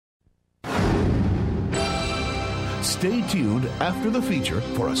Stay tuned after the feature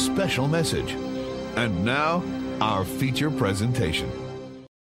for a special message. And now, our feature presentation.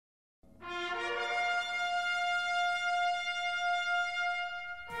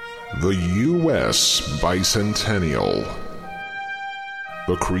 The U.S. Bicentennial.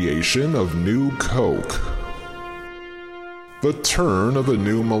 The creation of New Coke. The turn of the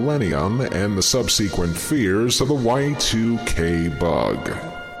new millennium and the subsequent fears of the Y2K bug.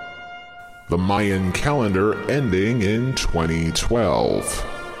 The Mayan calendar ending in 2012.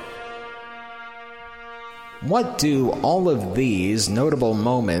 What do all of these notable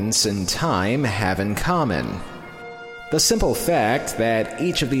moments in time have in common? The simple fact that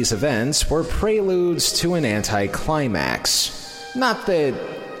each of these events were preludes to an anticlimax. Not that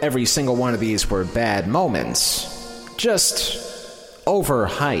every single one of these were bad moments, just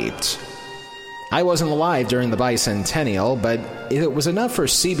overhyped. I wasn't alive during the bicentennial, but if it was enough for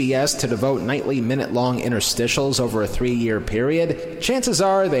CBS to devote nightly minute-long interstitials over a 3-year period, chances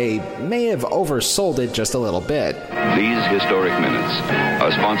are they may have oversold it just a little bit. These historic minutes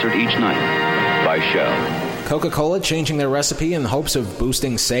are sponsored each night by Shell. Coca-Cola changing their recipe in hopes of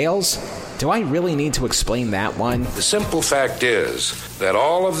boosting sales? Do I really need to explain that one? The simple fact is that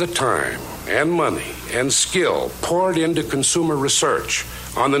all of the time and money and skill poured into consumer research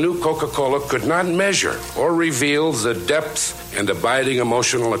on the new Coca-Cola could not measure or reveal the depth and abiding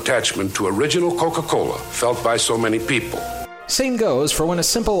emotional attachment to original Coca-Cola felt by so many people. Same goes for when a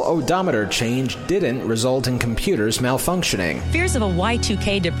simple odometer change didn't result in computers malfunctioning. Fears of a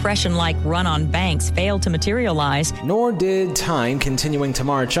Y2K depression-like run on banks failed to materialize. Nor did time continuing to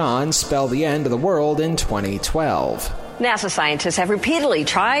march on spell the end of the world in 2012. NASA scientists have repeatedly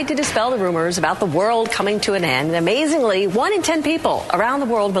tried to dispel the rumors about the world coming to an end. Amazingly, 1 in 10 people around the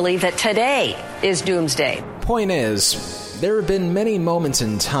world believe that today is doomsday. Point is, there have been many moments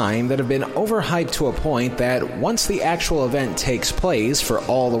in time that have been overhyped to a point that once the actual event takes place for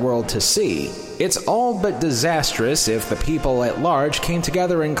all the world to see, it's all but disastrous if the people at large came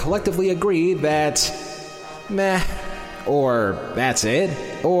together and collectively agreed that, meh, or that's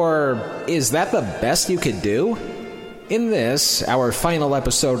it, or is that the best you could do? In this, our final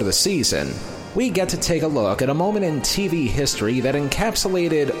episode of the season, we get to take a look at a moment in TV history that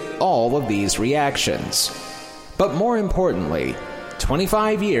encapsulated all of these reactions. But more importantly,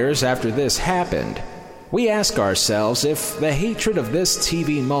 25 years after this happened, we ask ourselves if the hatred of this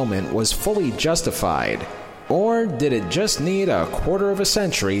TV moment was fully justified, or did it just need a quarter of a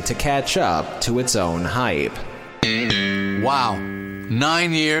century to catch up to its own hype? Wow.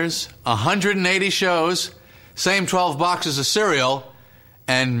 9 years, 180 shows, same 12 boxes of cereal,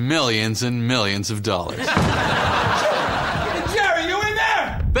 and millions of dollars. Jerry, you in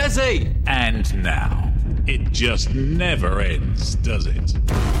there? Busy! And now, it just never ends, does it?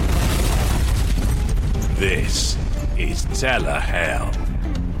 This is Telehell.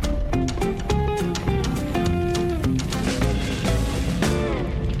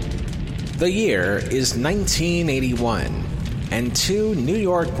 The year is 1981, and 2 New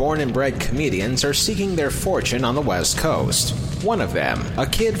York-born and bred comedians are seeking their fortune on the West Coast. One of them, a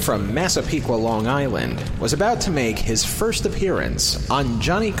kid from Massapequa, Long Island, was about to make his first appearance on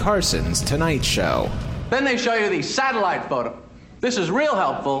Johnny Carson's Tonight Show. Then they show you the satellite photo. This is real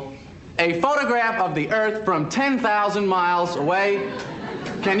helpful. A photograph of the Earth from 10,000 miles away.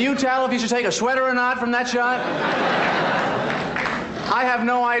 Can you tell if you should take a sweater or not from that shot? I have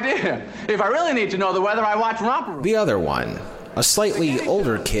no idea. If I really need to know the weather, I watch Romper Room. The other one, a slightly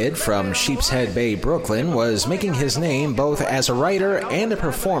older kid from Sheepshead Bay, Brooklyn, was making his name both as a writer and a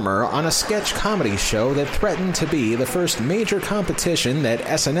performer on a sketch comedy show that threatened to be the first major competition that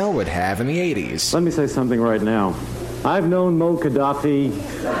SNL would have in the 80s. Let me say something right now. I've known Mo Gaddafi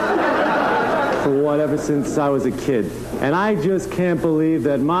for ever since I was a kid. And I just can't believe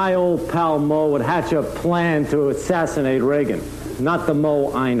that my old pal Mo would hatch a plan to assassinate Reagan. Not the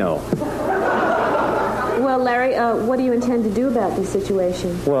Mo I know. Well, Larry, what do you intend to do about this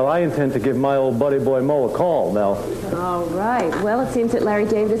situation? Well, I intend to give my old buddy boy Mo a call, Mel. All right. Well, it seems that Larry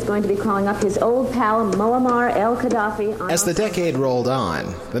David is going to be calling up his old pal Muammar el-Gaddafi. As the decade rolled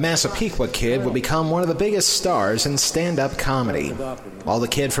on, the Massapequa Kid would become one of the biggest stars in stand-up comedy, while the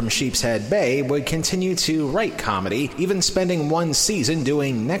kid from Sheepshead Bay would continue to write comedy, even spending one season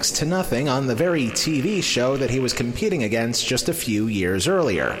doing next to nothing on the very TV show that he was competing against just a few years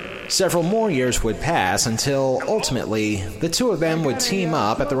earlier. Several more years would pass until, ultimately, the two of them would team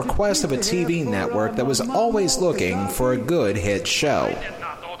up at the request of a TV network that was always looking for a good hit show.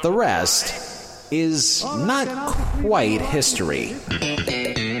 The rest is not quite history.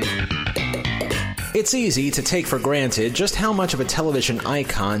 It's easy to take for granted just how much of a television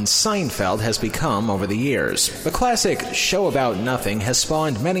icon Seinfeld has become over the years. The classic show about nothing has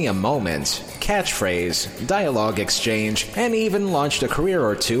spawned many a moment, catchphrase, dialogue exchange, and even launched a career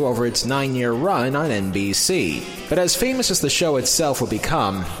or two over its 9-year run on NBC. But as famous as the show itself would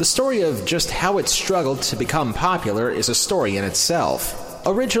become, the story of just how it struggled to become popular is a story in itself.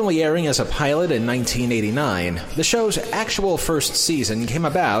 Originally airing as a pilot in 1989, the show's actual first season came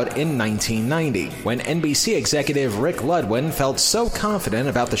about in 1990, when NBC executive Rick Ludwin felt so confident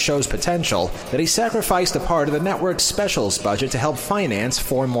about the show's potential that he sacrificed a part of the network's specials budget to help finance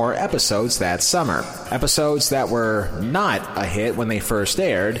 4 more episodes that summer. Episodes that were not a hit when they first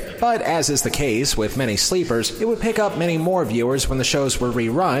aired, but as is the case with many sleepers, it would pick up many more viewers when the shows were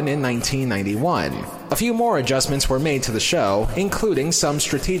rerun in 1991. A few more adjustments were made to the show, including some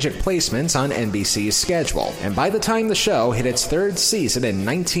strategic placements on NBC's schedule, and by the time the show hit its 3rd season in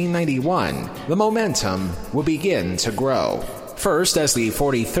 1991, the momentum would begin to grow. First as the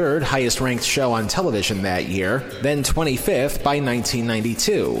 43rd highest-ranked show on television that year, then 25th by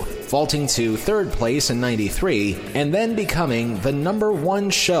 1992, vaulting to 3rd place in 93, and then becoming the number 1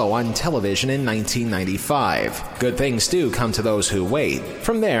 show on television in 1995. Good things do come to those who wait.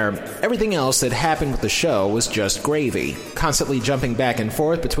 From there, everything else that happened with the show was just gravy, constantly jumping back and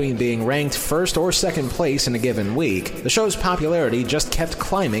forth between being ranked 1st or 2nd place in a given week. The show's popularity just kept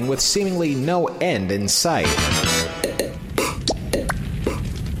climbing with seemingly no end in sight.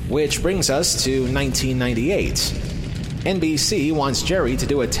 Which brings us to 1998. NBC wants Jerry to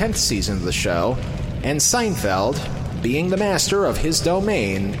do a 10th season of the show, and Seinfeld, being the master of his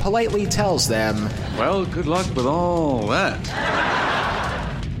domain, politely tells them, "Well, good luck with all that."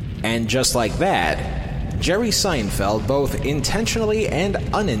 And just like that, Jerry Seinfeld both intentionally and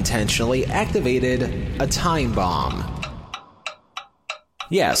unintentionally activated a time bomb.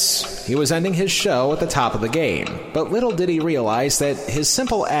 Yes, he was ending his show at the top of the game, but little did he realize that his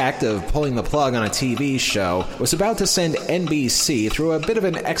simple act of pulling the plug on a TV show was about to send NBC through a bit of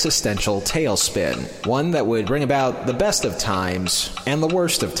an existential tailspin, one that would bring about the best of times and the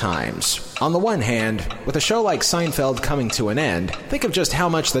worst of times. On the one hand, with a show like Seinfeld coming to an end, think of just how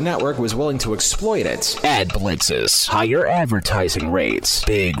much the network was willing to exploit it. Ad blitzes, higher advertising rates,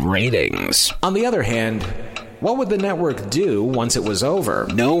 big ratings. On the other hand, what would the network do once it was over?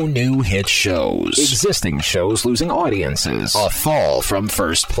 No new hit shows. Existing shows losing audiences. A fall from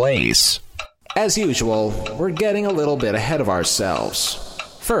 1st place. As usual, we're getting a little bit ahead of ourselves.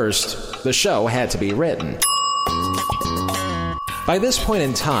 First, the show had to be written. By this point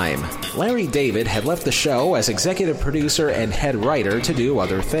in time, Larry David had left the show as executive producer and head writer to do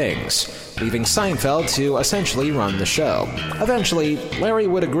other things, leaving Seinfeld to essentially run the show. Eventually, Larry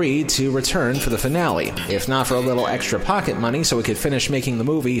would agree to return for the finale, if not for a little extra pocket money so he could finish making the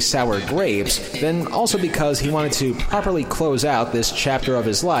movie Sour Grapes, then also because he wanted to properly close out this chapter of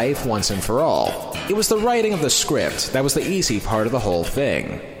his life once and for all. It was the writing of the script that was the easy part of the whole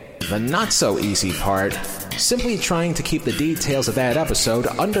thing. The not-so-easy part, simply trying to keep the details of that episode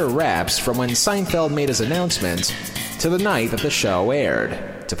under wraps from when Seinfeld made his announcement to the night that the show aired.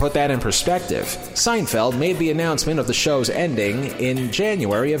 To put that in perspective, Seinfeld made the announcement of the show's ending in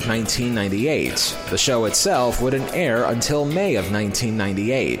January of 1998. The show itself wouldn't air until May of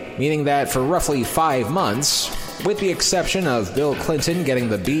 1998, meaning that for roughly 5 months, with the exception of Bill Clinton getting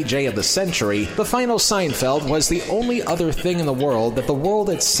the BJ of the century, the final Seinfeld was the only other thing in the world that the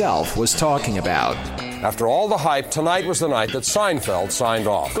world itself was talking about. After all the hype, tonight was the night that Seinfeld signed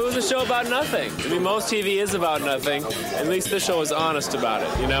off. It was a show about nothing. I mean, most TV is about nothing. At least this show was honest about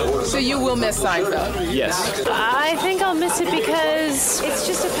it, you know? So you will miss Seinfeld? Yes. I think I'll miss it because it's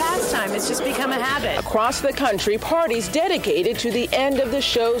just a pastime. It's just become a habit. Across the country, parties dedicated to the end of the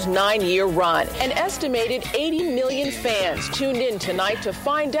show's 9-year run. An estimated 80 million fans tuned in tonight to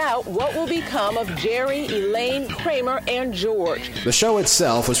find out what will become of Jerry, Elaine, Kramer, and George. The show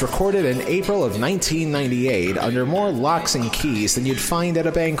itself was recorded in April of 1998 under more locks and keys than you'd find at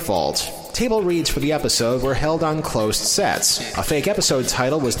a bank vault. Table reads for the episode were held on closed sets. A fake episode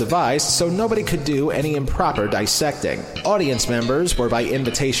title was devised so nobody could do any improper dissecting. Audience members were by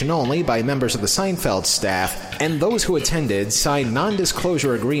invitation only by members of the Seinfeld staff, and those who attended signed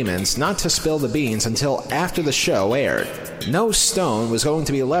non-disclosure agreements not to spill the beans until after the show aired. no stone was going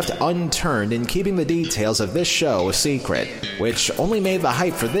to be left unturned in keeping the details of this show a secret, which only made the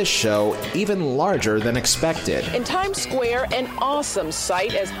hype for this show even larger than expected. In Times Square, an awesome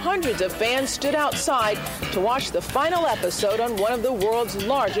sight as hundreds of fans stood outside to watch the final episode on one of the world's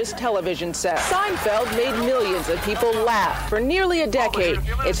largest television sets. Seinfeld made millions of people laugh for nearly a decade.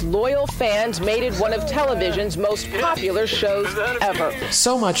 Its loyal fans made it one of television's most popular shows ever.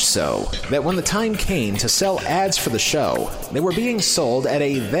 So much so that when the time came to sell ads for the show, they were being sold at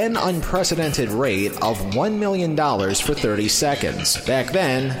a then unprecedented rate of $1 million for 30 seconds. Back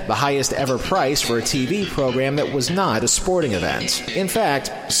then, the highest ever price for a TV program that was not a sporting event. In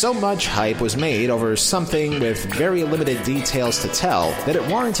fact, so much hype was made over something with very limited details to tell that it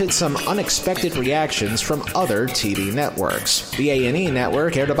warranted some unexpected reactions from other TV networks. The A&E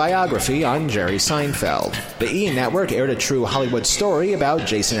network aired a biography on Jerry Seinfeld. The E! Network aired a true Hollywood story about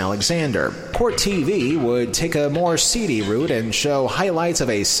Jason Alexander. Court TV would take a more seedy route and show highlights of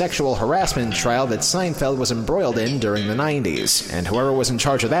a sexual harassment trial that Seinfeld was embroiled in during the 90s. And whoever was in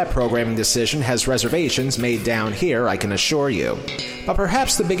charge of that programming decision has reservations made down here, I can assure you. But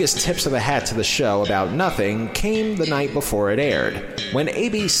perhaps the biggest tips of the hat to the show about nothing came the night before it aired, when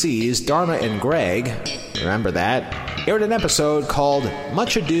ABC's Dharma and Greg, remember that, aired an episode called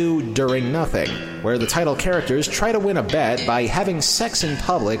Much Ado During Nothing, where the title characters try to win a bet by having sex in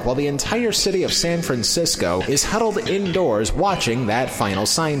public while the entire city of San Francisco is huddled indoors watching that final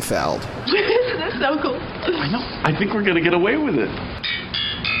Seinfeld. Isn't this so cool? I know. I think we're going to get away with it.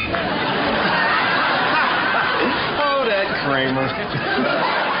 Oh, that Kramer.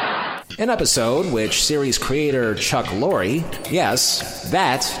 An episode which series creator Chuck Lorre, yes,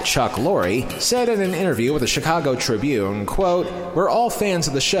 that Chuck Lorre, said in an interview with the Chicago Tribune, quote, "We're all fans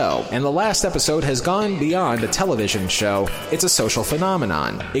of the show, and the last episode has gone beyond a television show. It's a social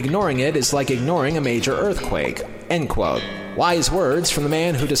phenomenon. Ignoring it is like ignoring a major earthquake." End quote. Wise words from the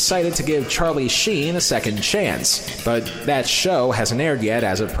man who decided to give Charlie Sheen a second chance, but that show hasn't aired yet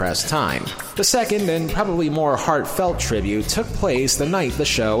as of press time. The second and probably more heartfelt tribute took place the night the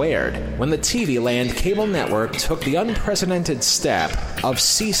show aired, when the TV Land cable network took the unprecedented step of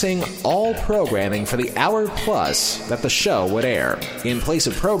ceasing all programming for the hour plus that the show would air. In place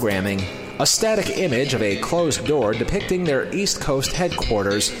of programming, a static image of a closed door depicting their East Coast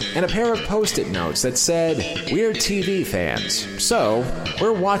headquarters, and a pair of Post-it notes that said, "We're TV fans, so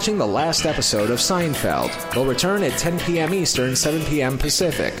we're watching the last episode of Seinfeld. We'll return at 10 p.m. Eastern, 7 p.m.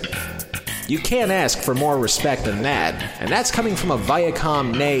 Pacific." You can't ask for more respect than that, and that's coming from a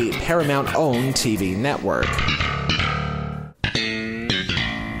Viacom, nay, Paramount-owned TV network.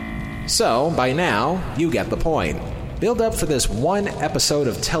 So, by now, you get the point. Build-up for this one episode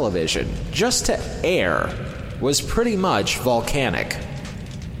of television, just to air, was pretty much volcanic.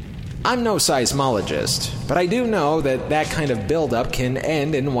 I'm no seismologist, but I do know that that kind of build-up can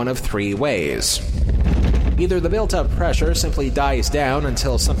end in one of three ways. Either the built-up pressure simply dies down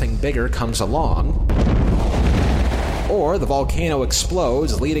until something bigger comes along, or the volcano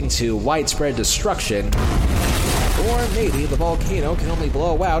explodes, leading to widespread destruction, or maybe the volcano can only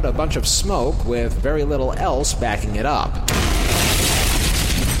blow out a bunch of smoke with very little else backing it up.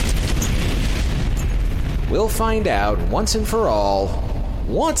 We'll find out once and for all,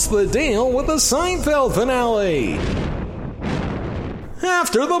 what's the deal with the Seinfeld finale?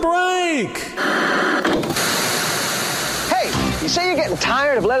 After the break! You say you're getting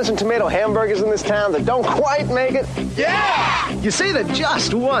tired of lettuce and tomato hamburgers in this town that don't quite make it? Yeah! You say that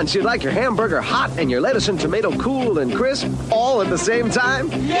just once you'd like your hamburger hot and your lettuce and tomato cool and crisp all at the same time?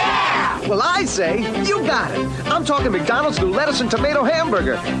 Yeah! Well, I say you got it. I'm talking McDonald's new lettuce and tomato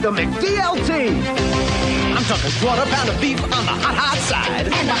hamburger, the McDLT. I'm talking quarter pound of beef on the hot side.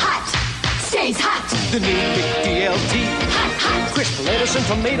 And the hot stays hot. The new McDLT. Hot, hot. Crisp lettuce and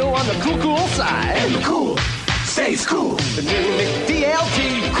tomato on the cool side. And the cool stays cool. The new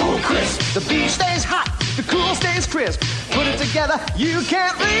McDLT. Cool crisp. The beef stays hot. The cool stays crisp. Put it together, you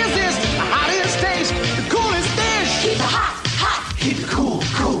can't resist. The hottest taste. The coolest dish. Keep it hot, hot. Keep it cool,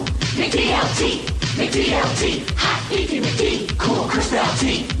 cool. McDLT. McDLT. Hot beefy McD. Cool crisp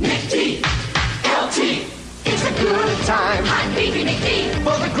LT. McDLT. It's a good time. Hot beefy McD.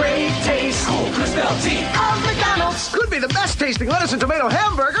 For the great taste. Cool crisp LT. Of McDonald's. Could be the best tasting lettuce and tomato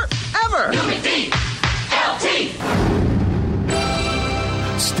hamburger ever. New McD. LT.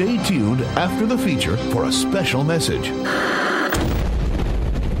 Stay tuned after the feature for a special message.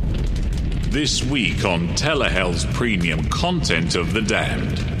 This week on Telehell's premium content of The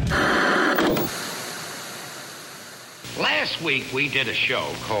Damned. Last week we did a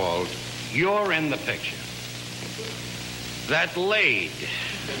show called You're in the Picture. That laid.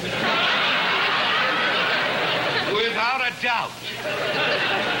 Without a doubt.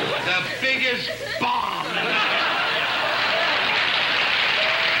 The biggest bomb.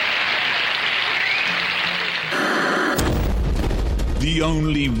 The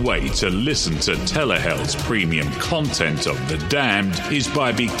only way to listen to Telehell's premium content of The Damned is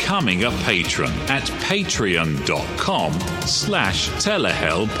by becoming a patron at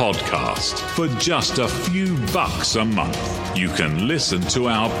patreon.com/Telehell podcast. For just a few bucks a month, you can listen to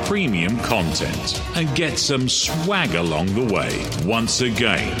our premium content and get some swag along the way. Once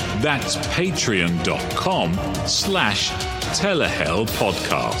again, that's patreon.com/Telehell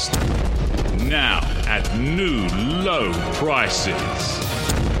podcast. Now at new low prices.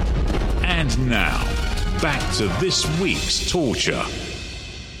 And now, back to this week's torture.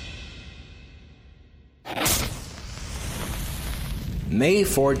 May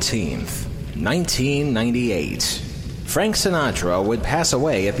 14th, 1998. Frank Sinatra would pass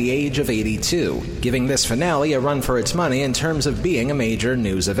away at the age of 82, giving this finale a run for its money in terms of being a major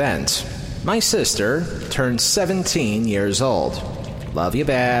news event. My sister turned 17 years old. Love you,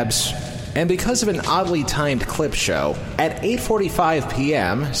 Babs. And because of an oddly timed clip show, at 8:45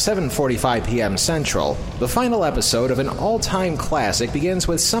 p.m., 7:45 p.m. Central, the final episode of an all-time classic begins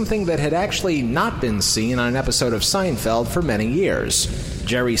with something that had actually not been seen on an episode of Seinfeld for many years.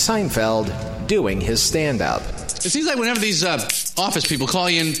 Jerry Seinfeld doing his stand-up. It seems like whenever these office people call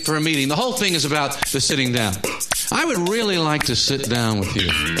you in for a meeting, the whole thing is about the sitting down. I would really like to sit down with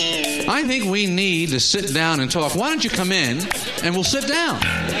you. I think we need to sit down and talk. Why don't you come in and we'll sit down?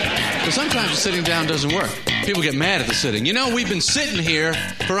 But sometimes the sitting down doesn't work. People get mad at the sitting. You know, we've been sitting here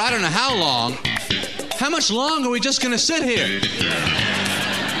for I don't know how long. How much longer are we just going to sit here?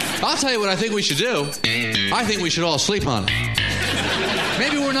 I'll tell you what I think we should do. I think we should all sleep on it.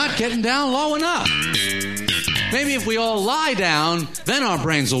 Maybe we're not getting down low enough. Maybe if we all lie down, then our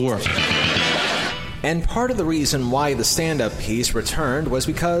brains will work. And part of the reason why the stand-up piece returned was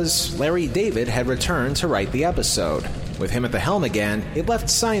because Larry David had returned to write the episode. With him at the helm again, it left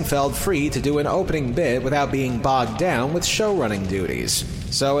Seinfeld free to do an opening bit without being bogged down with show-running duties.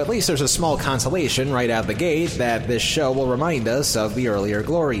 So at least there's a small consolation right out the gate that this show will remind us of the earlier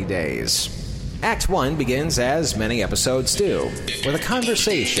glory days. Act 1 begins as many episodes do, with a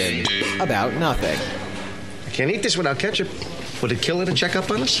conversation about nothing. I can't eat this without ketchup. Would it kill her to check up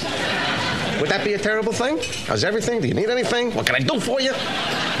on us? Would that be a terrible thing? How's everything? Do you need anything? What can I do for you?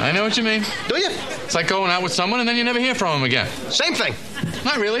 I know what you mean. Do you? It's like going out with someone and then you never hear from them again. Same thing.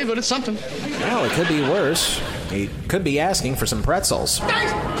 Not really, but it's something. Well, it could be worse. He could be asking for some pretzels.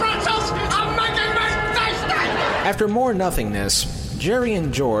 These pretzels are making me thirsty! After more nothingness, Jerry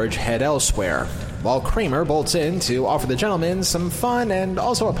and George head elsewhere, while Kramer bolts in to offer the gentlemen some fun and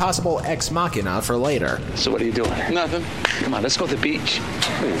also a possible ex machina for later. So what are you doing? Nothing. Come on, let's go to the beach.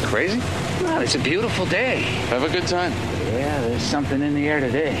 Are you crazy? No, it's a beautiful day. Have a good time. Yeah, there's something in the air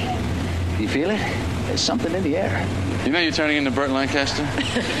today. You feel it? There's something in the air. You know you're turning into Burt Lancaster?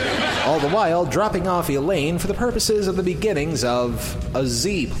 All the while dropping off Elaine for the purposes of the beginnings of a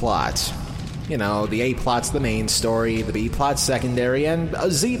Z plot. You know, the A plot's the main story, the B plot's secondary, and a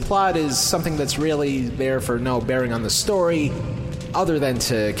Z plot is something that's really there for no bearing on the story other than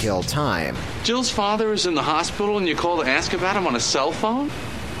to kill time. Jill's father is in the hospital and you call to ask about him on a cell phone?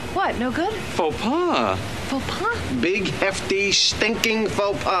 What, no good? Faux pas. Faux pas? Big, hefty, stinking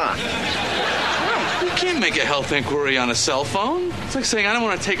faux pas. You can't make a health inquiry on a cell phone. It's like saying I don't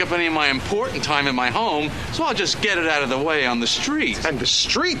want to take up any of my important time in my home, so I'll just get it out of the way on the street. And the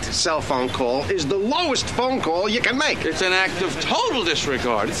street cell phone call is the lowest phone call you can make. It's an act of total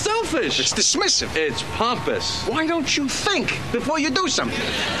disregard. It's selfish. It's dismissive. It's pompous. Why don't you think before you do something?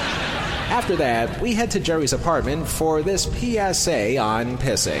 After that, we head to Jerry's apartment for this PSA on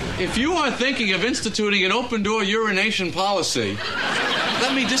pissing. If you are thinking of instituting an open-door urination policy,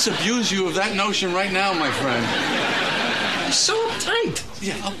 let me disabuse you of that notion right now, my friend. You're so uptight.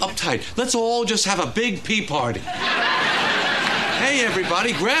 Yeah, uptight. Let's all just have a big pee party. Hey,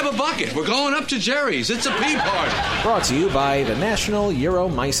 everybody, grab a bucket. We're going up to Jerry's. It's a pee party. Brought to you by the National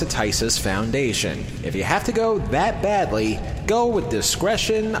Uromycetitis Foundation. If you have to go that badly, go with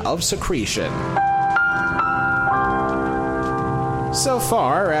discretion of secretion. So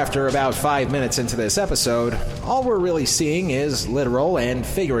far, after about 5 minutes into this episode, all we're really seeing is literal and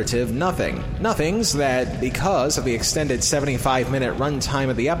figurative nothing. Nothings that, because of the extended 75-minute runtime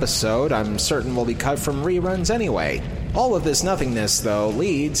of the episode, I'm certain will be cut from reruns anyway. All of this nothingness, though,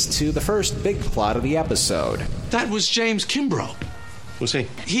 leads to the first big plot of the episode. That was James Kimbrough. Who's he?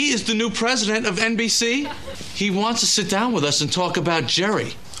 He is the new president of NBC. He wants to sit down with us and talk about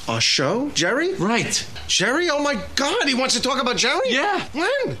Jerry. A show? Jerry? Right. Jerry? Oh, my God. He wants to talk about Jerry? Yeah.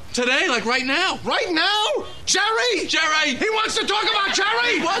 When? Today, like right now. Right now? Jerry! Jerry! He wants to talk about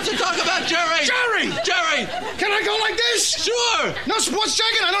Jerry! He wants to talk about Jerry! Jerry! Jerry! Can I go like this? Sure! No sports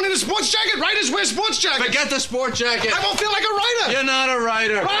jacket? I don't need a sports jacket. Writers wear sports jackets. Forget the sport jacket. I won't feel like a writer. You're not a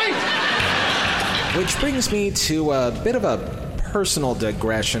writer. Right? Which brings me to a bit of a personal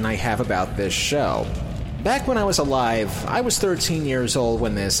digression I have about this show. Back when I was alive, I was 13 years old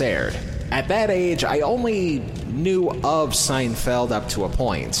when this aired. At that age, I only knew of Seinfeld up to a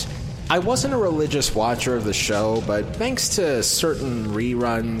point. I wasn't a religious watcher of the show, but thanks to certain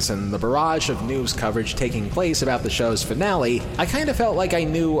reruns and the barrage of news coverage taking place about the show's finale, I kind of felt like I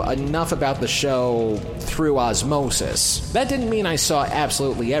knew enough about the show through osmosis. That didn't mean I saw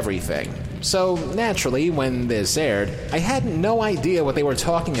absolutely everything. So, naturally, when this aired, I had no idea what they were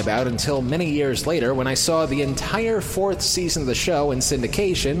talking about until many years later when I saw the entire 4th season of the show in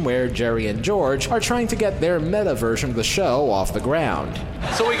syndication where Jerry and George are trying to get their meta version of the show off the ground.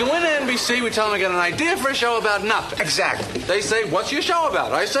 So we go into NBC, we tell them I got an idea for a show about nothing. Exactly. They say, what's your show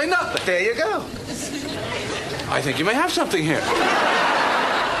about? I say nothing. There you go. I think you may have something here.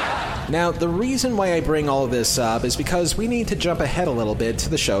 Now, the reason why I bring all of this up is because we need to jump ahead a little bit to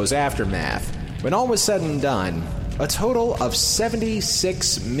the show's aftermath. When all was said and done, a total of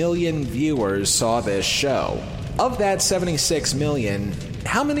 76 million viewers saw this show. Of that 76 million,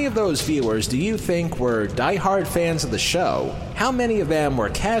 how many of those viewers do you think were diehard fans of the show? How many of them were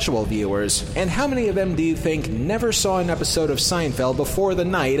casual viewers? And how many of them do you think never saw an episode of Seinfeld before the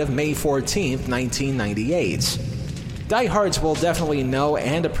night of May 14th, 1998? Diehards will definitely know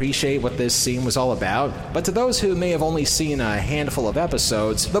and appreciate what this scene was all about, but to those who may have only seen a handful of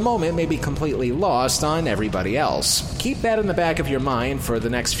episodes, the moment may be completely lost on everybody else. Keep that in the back of your mind for the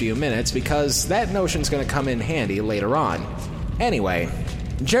next few minutes because that notion's going to come in handy later on. Anyway,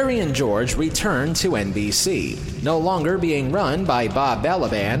 Jerry and George return to NBC, no longer being run by Bob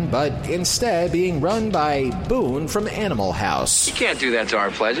Balaban, but instead being run by Boone from Animal House. You can't do that to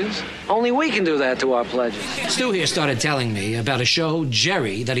our pledges. Only we can do that to our pledges. Stu here started telling me about a show,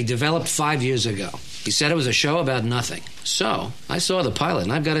 Jerry, that he developed 5 years ago. He said it was a show about nothing. So, I saw the pilot,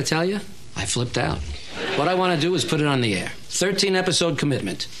 and I've got to tell you, I flipped out. What I want to do is put it on the air. 13-episode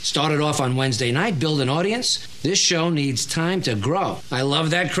commitment. Started off on Wednesday night, build an audience. This show needs time to grow. I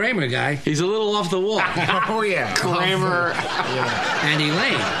love that Kramer guy. He's a little off the wall. Oh, yeah. Kramer. And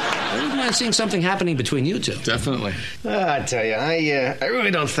Elaine. I wouldn't mind seeing something happening between you two. Definitely. I tell you, I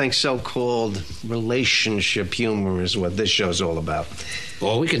really don't think so-called relationship humor is what this show's all about.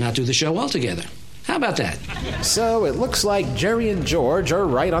 Or we could not do the show altogether. How about that? So it looks like Jerry and George are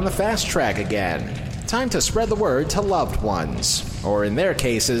right on the fast track again. Time to spread the word to loved ones, or in their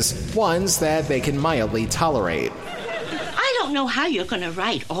cases, ones that they can mildly tolerate. I don't know how you're going to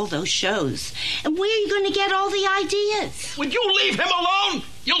write all those shows, and where are you going to get all the ideas? Would you leave him alone?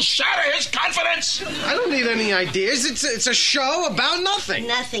 You'll shatter his confidence. I don't need any ideas. It's a show about nothing.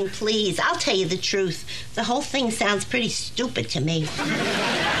 Nothing, please. I'll tell you the truth. The whole thing sounds pretty stupid to me.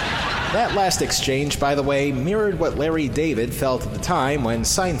 That last exchange, by the way, mirrored what Larry David felt at the time when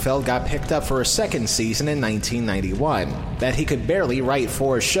Seinfeld got picked up for a second season in 1991. That he could barely write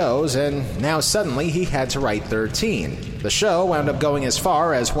 4 shows, and now suddenly he had to write 13. The show wound up going as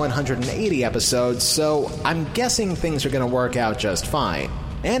far as 180 episodes, so I'm guessing things are going to work out just fine.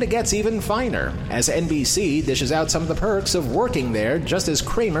 And it gets even finer, as NBC dishes out some of the perks of working there just as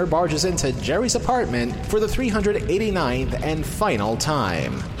Kramer barges into Jerry's apartment for the 389th and final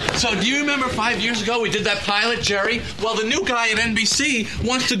time. So do you remember 5 years ago we did that pilot, Jerry? Well, the new guy at NBC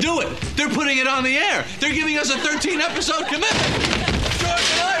wants to do it. They're putting it on the air. They're giving us a 13-episode commitment. George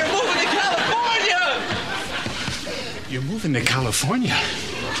and I are moving to California. You're moving to California?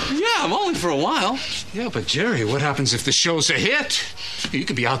 Yeah, I'm only for a while. Yeah, but Jerry, what happens if the show's a hit? You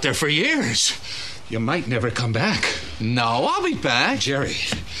could be out there for years. You might never come back. No, I'll be back. Jerry,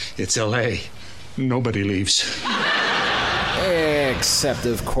 it's L.A. Nobody leaves. Except,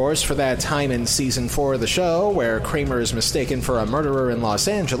 of course, for that time in Season 4 of the show where Kramer is mistaken for a murderer in Los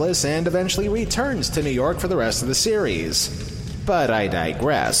Angeles and eventually returns to New York for the rest of the series. But I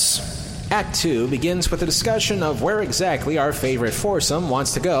digress. Act 2 begins with a discussion of where exactly our favorite foursome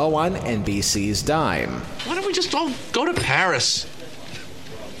wants to go on NBC's dime. Why don't we just all go to Paris?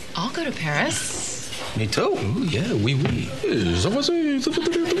 I'll go to Paris. Me too. Oh, yeah, oui. So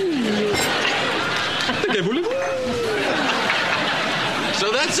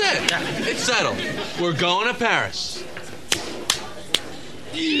that's it. It's settled. We're going to Paris.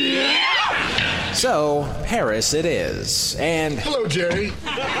 Yeah! So, Paris it is, and... Hello, Jerry.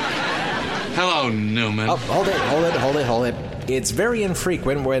 Hello, Newman. Oh, hold it. It's very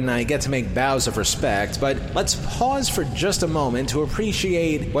infrequent when I get to make bows of respect, but let's pause for just a moment to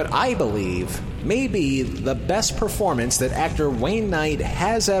appreciate what I believe may be the best performance that actor Wayne Knight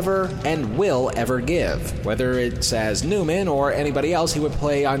has ever and will ever give, whether it's as Newman or anybody else he would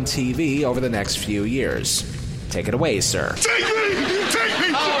play on TV over the next few years. Take it away, sir. Take me! Take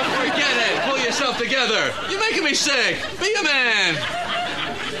me! Oh, forget it. Pull yourself together. You're making me sick. Be a man.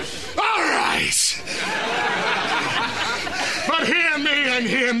 All right. But hear me and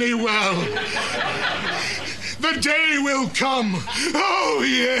hear me well. The day will come. Oh,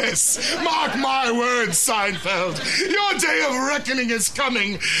 yes. Mark my words, Seinfeld. Your day of reckoning is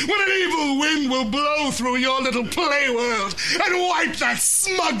coming when an evil wind will blow through your little play world and wipe that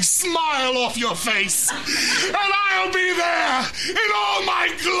smug smile off your face. And I'll be there in all my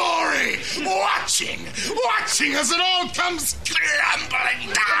glory, watching as it all comes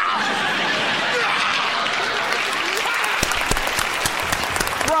crumbling down.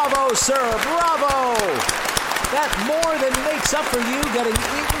 Bravo, sir, bravo! That more than makes up for you getting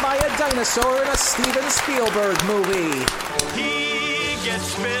eaten by a dinosaur in a Steven Spielberg movie. He gets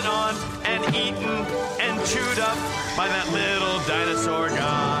spit on and eaten and chewed up by that little dinosaur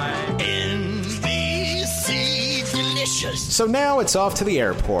guy. NBC delicious. So now it's off to the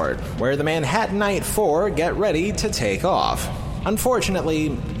airport, where the Manhattanite Four get ready to take off.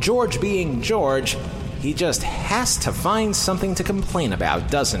 Unfortunately, George being George, he just has to find something to complain about,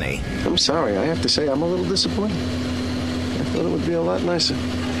 doesn't he? I'm sorry, I have to say I'm a little disappointed. I thought it would be a lot nicer.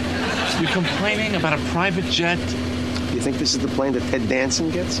 You're complaining about a private jet? You think this is the plane that Ted Danson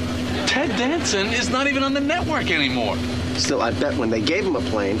gets? Ted Danson is not even on the network anymore. Still, I bet when they gave him a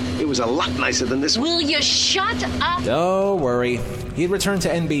plane, it was a lot nicer than this one. Will you shut up? Don't worry. He'd returned to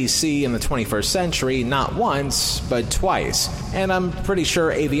NBC in the 21st century not once, but twice, and I'm pretty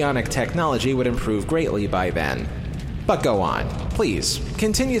sure avionic technology would improve greatly by then. But go on. Please,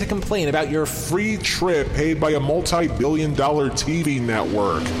 continue to complain about your free trip paid by a multi-billion-dollar TV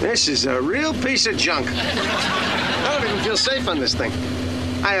network. This is a real piece of junk. I don't even feel safe on this thing.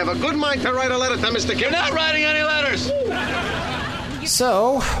 I have a good mind to write a letter to Mr. Kim. You're not writing any letters!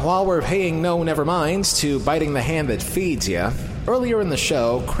 So, while we're paying no neverminds to biting the hand that feeds you, earlier in the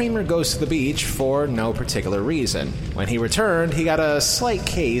show, Kramer goes to the beach for no particular reason. When he returned, he got a slight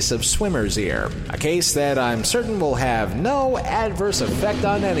case of swimmer's ear, a case that I'm certain will have no adverse effect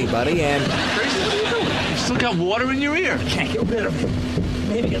on anybody, and... Crazy, what are you doing? You still got water in your ear. I can't get rid of it.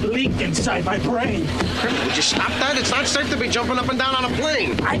 Maybe it leaked inside my brain. Kramer, would you stop that? It's not safe to be jumping up and down on a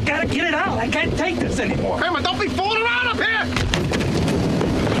plane. I gotta get it out. I can't take this anymore. Kramer, don't be fooling around up here!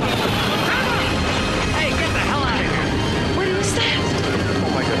 Hey, get the hell out of here. What was that? Oh,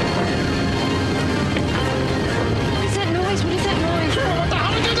 my goodness. What is that noise? What is that noise? What the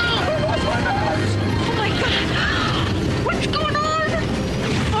hell did you do? What's my nose? Oh, my God. What's going on?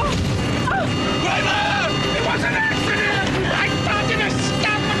 Kramer! It was an accident! I told you to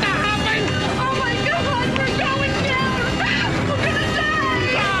stop what the happened! Oh, my God. We're going down. We're going to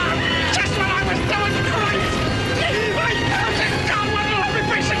die. Just what I was doing, Christ! I told you God wouldn't let me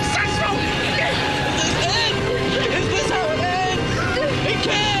be successful! Is this how it ends? It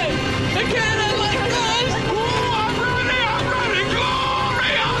can't! It can't end like this! I'm ready!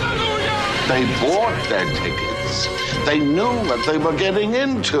 Glory! Hallelujah! They bought their tickets. They knew what they were getting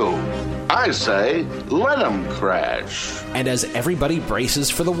into. I say, let them crash. And as everybody braces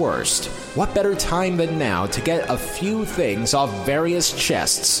for the worst, what better time than now to get a few things off various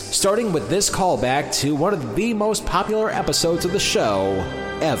chests, starting with this callback to one of the most popular episodes of the show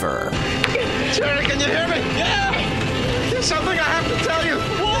ever. Jerry, can you hear me? Yeah! There's something I have to tell you.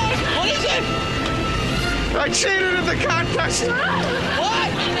 What? What is it? I cheated in the contest.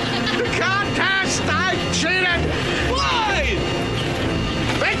 What? The contest! I cheated! Why?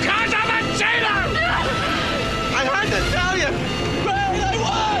 Because I'm a cheater! I had to tell you. Ray, I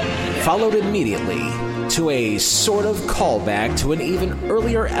won! Followed immediately to a sort of callback to an even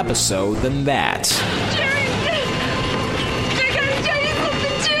earlier episode than that. Jerry, I gotta tell you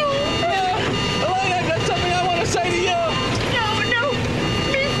something, too. Elaine, I've got something I want to say to you. No,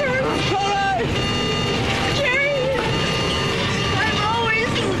 me first. All right. Jerry, I'm always...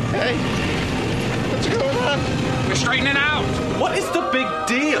 Hey, what's going on? We're straightening out. What is the big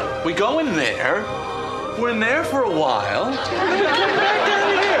deal? We go in there, we're in there for a while, and then we come back out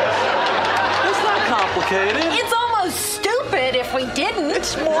of here. It's not complicated. It's almost stupid if we didn't.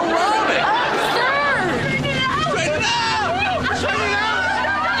 It's moronic. Absurd. Straighten out! Straighten out!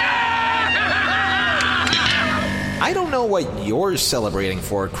 I don't know what you're celebrating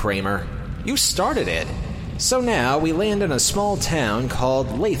for, Kramer. You started it. So now we land in a small town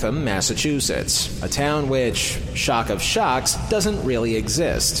called Latham, Massachusetts. A town which, shock of shocks, doesn't really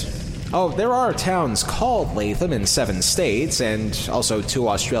exist. Oh, there are towns called Latham in 7 states, and also 2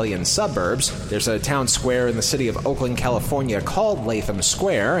 Australian suburbs. There's a town square in the city of Oakland, California called Latham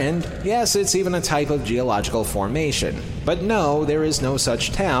Square, and yes, it's even a type of geological formation. But no, there is no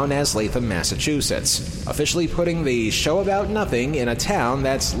such town as Latham, Massachusetts, officially putting the show about nothing in a town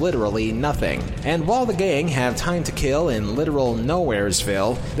that's literally nothing. And while the gang have time to kill in literal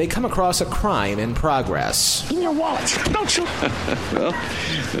Nowheresville, they come across a crime in progress. In your wallet, don't you? Well,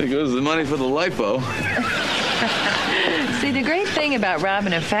 there goes the money for the lipo. See, the great thing about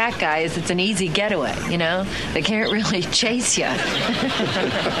robbing a fat guy is it's an easy getaway, you know? They can't really chase you.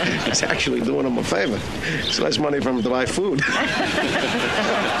 It's actually doing him a favor. It's less money for him to buy food.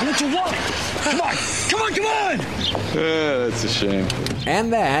 Don't you wallet. Come on, come on, come on! That's a shame.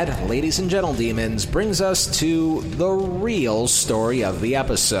 And that, ladies and gentlemans, brings us to the real story of the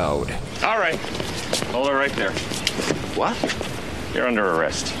episode. All right. Hold her right there. What? You're under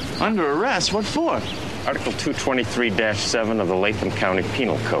arrest. Under arrest? What for? Article 223-7 of the Latham County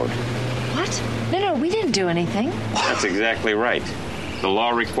Penal Code. What? No, we didn't do anything. That's exactly right. The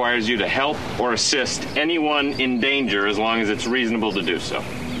law requires you to help or assist anyone in danger as long as it's reasonable to do so.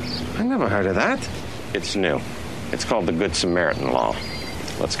 I never heard of that. It's new. It's called the Good Samaritan Law.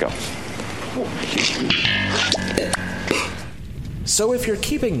 Let's go. So if you're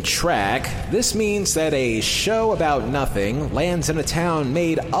keeping track, this means that a show about nothing lands in a town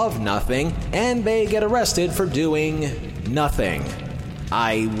made of nothing, and they get arrested for doing nothing.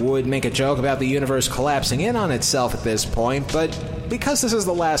 I would make a joke about the universe collapsing in on itself at this point, but because this is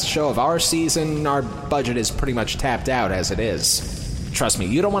the last show of our season, our budget is pretty much tapped out as it is. Trust me,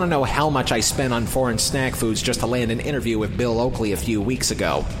 you don't want to know how much I spent on foreign snack foods just to land an interview with Bill Oakley a few weeks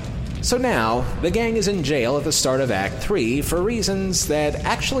ago. So now, the gang is in jail at the start of Act 3 for reasons that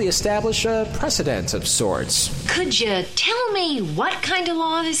actually establish a precedent of sorts. Could you tell me what kind of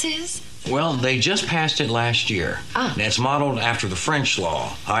law this is? Well, they just passed it last year. Ah. And it's modeled after the French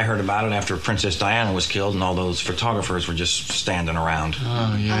law. I heard about it after Princess Diana was killed and all those photographers were just standing around.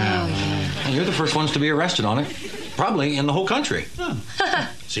 Oh, yeah. And you're the first ones to be arrested on it, probably in the whole country.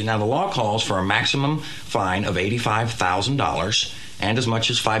 See, now the law calls for a maximum fine of $85,000 and as much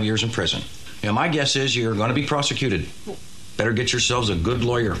as 5 years in prison. Now, my guess is you're going to be prosecuted. Better get yourselves a good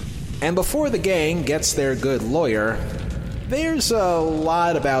lawyer. And before the gang gets their good lawyer, there's a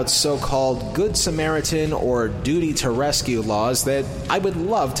lot about so-called Good Samaritan or duty to rescue laws that I would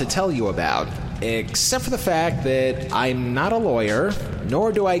love to tell you about, except for the fact that I'm not a lawyer,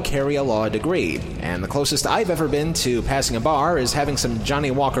 nor do I carry a law degree, and the closest I've ever been to passing a bar is having some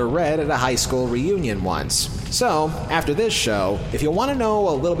Johnny Walker Red at a high school reunion once. So, after this show, if you want to know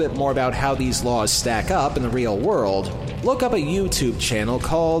a little bit more about how these laws stack up in the real world, look up a YouTube channel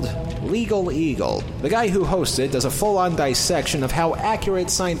called Legal Eagle. The guy who hosts it does a full-on dissection of how accurate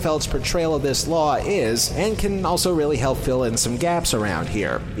Seinfeld's portrayal of this law is, and can also really help fill in some gaps around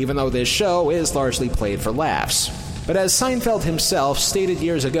here, even though this show is largely played for laughs. But as Seinfeld himself stated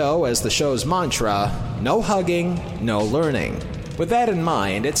years ago as the show's mantra, no hugging, no learning. With that in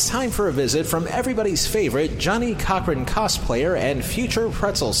mind, it's time for a visit from everybody's favorite Johnny Cochran cosplayer and future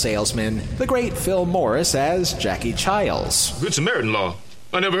pretzel salesman, the great Phil Morris as Jackie Childs. Good Samaritan law?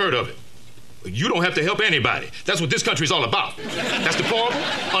 I never heard of it. You don't have to help anybody. That's what this country's all about. That's deplorable,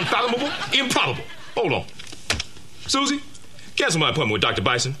 unfathomable, improbable. Hold on. Susie, cancel my appointment with Dr.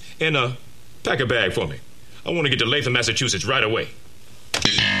 Bison and pack a bag for me. I want to get to Latham, Massachusetts right away.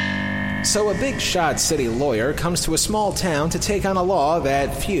 So a big shot city lawyer comes to a small town to take on a law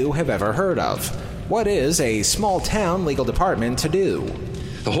that few have ever heard of. What is a small town legal department to do?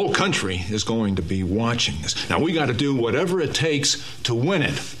 The whole country is going to be watching this. Now, we got to do whatever it takes to win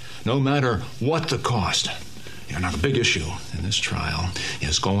it, no matter what the cost. Now, the big issue in this trial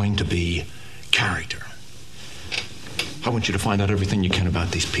is going to be character. I want you to find out everything you can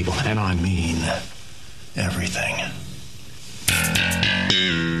about these people, and I mean everything.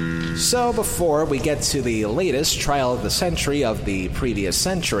 So before we get to the latest trial of the century of the previous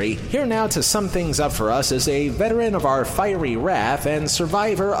century, here now to sum things up for us is a veteran of our fiery wrath and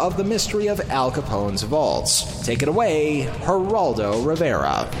survivor of the mystery of Al Capone's vaults. Take it away, Geraldo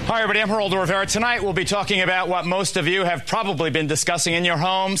Rivera. Hi everybody, I'm Geraldo Rivera. Tonight we'll be talking about what most of you have probably been discussing in your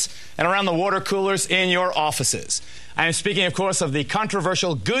homes and around the water coolers in your offices. I am speaking, of course, of the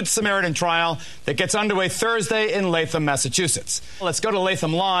controversial Good Samaritan trial that gets underway Thursday in Latham, Massachusetts. Let's go to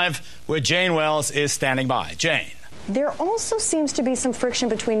Latham Live, where Jane Wells is standing by. Jane. There also seems to be some friction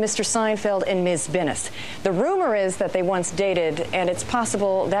between Mr. Seinfeld and Ms. Binnis. The rumor is that they once dated, and it's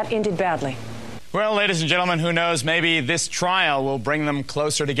possible that ended badly. Well, ladies and gentlemen, who knows? Maybe this trial will bring them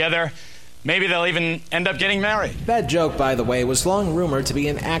closer together. Maybe they'll even end up getting married. That joke, by the way, was long rumored to be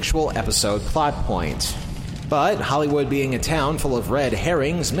an actual episode plot point. But Hollywood, being a town full of red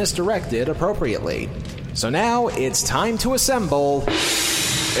herrings, misdirected appropriately. So now it's time to assemble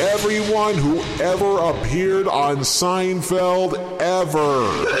everyone who ever appeared on Seinfeld ever.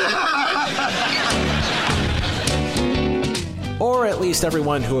 Or at least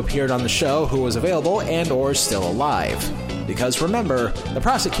everyone who appeared on the show who was available and or still alive. Because remember, the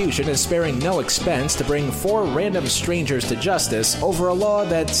prosecution is sparing no expense to bring 4 random strangers to justice over a law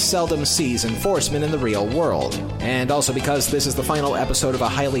that seldom sees enforcement in the real world. And also because this is the final episode of a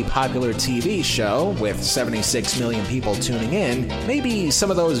highly popular TV show, with 76 million people tuning in, maybe some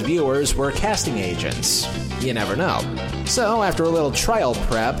of those viewers were casting agents. You never know. So, after a little trial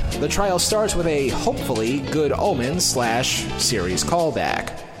prep, the trial starts with a hopefully good omen/series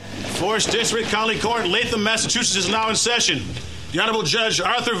callback. 4th District County Court, Latham, Massachusetts is now in session. The Honorable Judge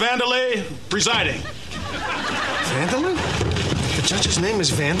Arthur Vandelay presiding. Vandelay? The judge's name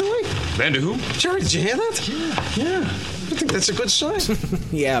is Vandelay? Vander who? Jerry, did you hear that? Yeah. I think that's a good sign.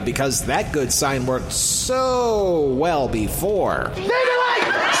 Yeah, because that good sign worked so well before. Vandelay!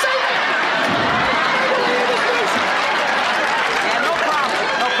 Save it! No problem.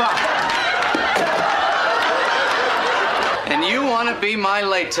 And you want to be my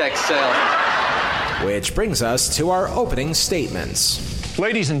latex salesman. Which brings us to our opening statements.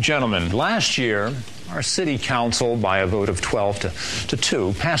 Ladies and gentlemen, last year, our city council, by a vote of 12 to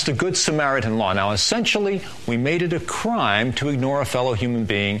 2, passed a Good Samaritan law. Now, essentially, we made it a crime to ignore a fellow human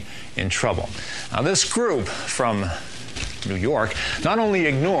being in trouble. Now, this group from New York not only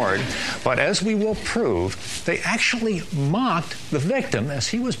ignored, but as we will prove, they actually mocked the victim as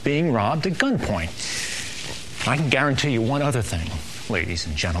he was being robbed at gunpoint. I can guarantee you one other thing, ladies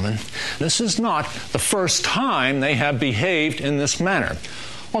and gentlemen. This is not the first time they have behaved in this manner.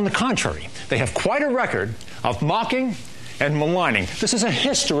 On the contrary, they have quite a record of mocking and maligning. This is a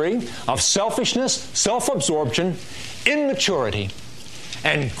history of selfishness, self-absorption, immaturity,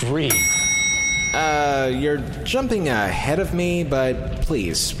 and greed. You're jumping ahead of me, but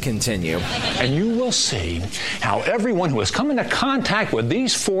please continue. And you will see how everyone who has come into contact with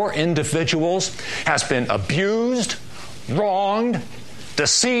these 4 individuals has been abused, wronged,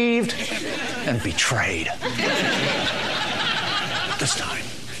 deceived, and betrayed. This time,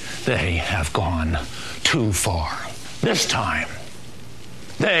 they have gone too far. This time,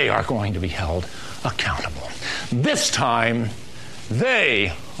 they are going to be held accountable. This time,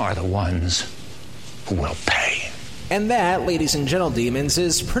 they are the ones who will pay. And that, ladies and gentledemons,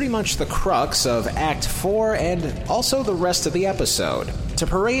 is pretty much the crux of Act 4 and also the rest of the episode. To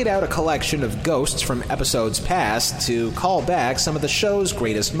parade out a collection of ghosts from episodes past to call back some of the show's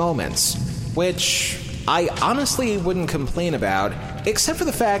greatest moments. Which I honestly wouldn't complain about, except for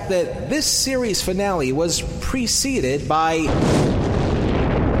the fact that this series finale was preceded by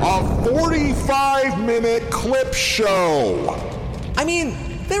a 45-minute clip show. I mean,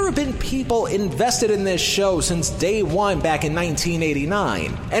 there have been people invested in this show since day one back in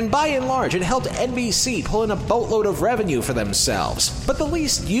 1989, and by and large it helped NBC pull in a boatload of revenue for themselves. But the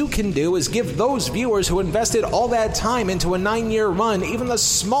least you can do is give those viewers who invested all that time into a 9-year run even the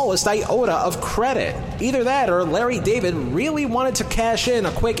smallest iota of credit. Either that or Larry David really wanted to cash in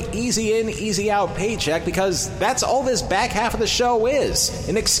a quick easy in, easy out paycheck, because that's all this back half of the show is.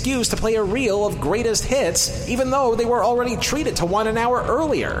 An excuse to play a reel of greatest hits, even though they were already treated to one an hour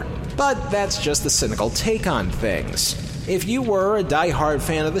earlier. But that's just the cynical take on things. If you were a die-hard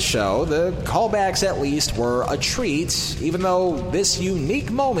fan of the show, the callbacks at least were a treat, even though this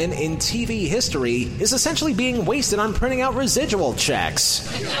unique moment in TV history is essentially being wasted on printing out residual checks.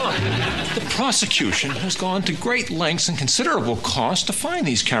 The prosecution has gone to great lengths and considerable cost to find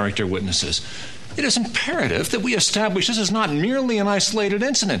these character witnesses. It is imperative that we establish this is not merely an isolated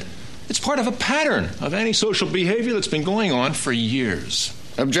incident. It's part of a pattern of antisocial behavior that's been going on for years.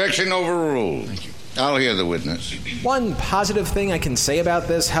 Objection overruled. Thank you. I'll hear the witness. One positive thing I can say about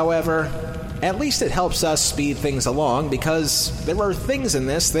this, however, at least it helps us speed things along, because there are things in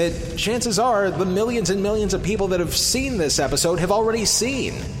this that chances are the millions and millions of people that have seen this episode have already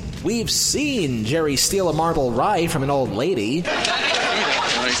seen. We've seen Jerry steal a marble ride from an old lady. Stop it! I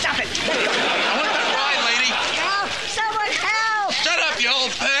want that ride, lady. Help! Someone help! Shut up, you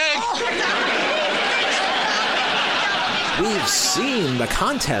old pig! We've seen the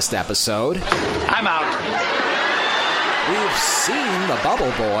contest episode. I'm out. We've seen the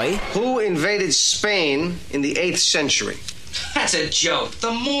Bubble Boy. Who invaded Spain in the 8th century? That's a joke.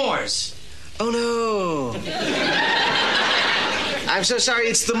 The Moors. Oh, no. I'm so sorry,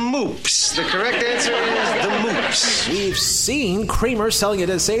 it's the moops. The correct answer is the moops. We've seen Kramer selling a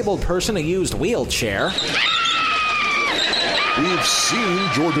disabled person a used wheelchair. We've seen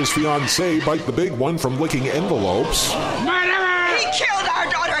George's fiancée bite the big one from licking envelopes. Murderer! He killed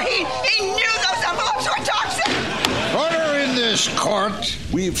our daughter. He knew those envelopes were toxic. Order in this court.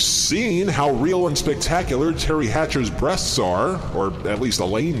 We've seen how real and spectacular Terry Hatcher's breasts are, or at least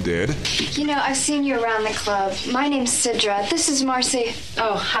Elaine did. You know, I've seen you around the club. My name's Sidra. This is Marcy.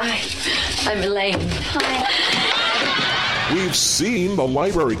 Oh, hi. I'm Elaine. Hi. We've seen the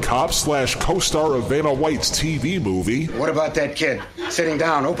library cop / co-star of Vanna White's TV movie. What about that kid sitting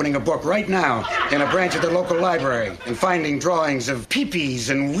down, opening a book right now in a branch of the local library and finding drawings of peepees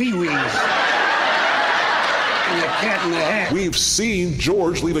and wee-wees? And a cat in the hat. We've seen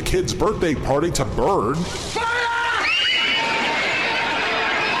George lead a kid's birthday party to burn.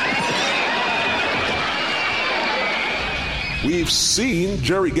 We've seen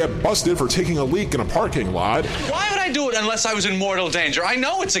Jerry get busted for taking a leak in a parking lot. Why would I do it unless I was in mortal danger? I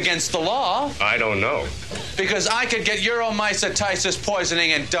know it's against the law. I don't know. Because I could get uromycetitis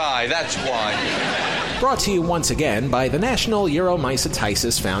poisoning and die. That's why. Brought to you once again by the National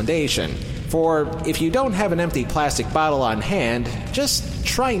Uromycetitis Foundation. For if you don't have an empty plastic bottle on hand, just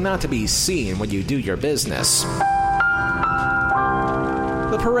try not to be seen when you do your business.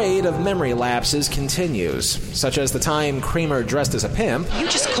 The parade of memory lapses continues, such as the time Kramer dressed as a pimp. You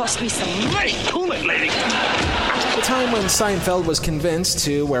just cost me some money. Cool it, lady. The time when Seinfeld was convinced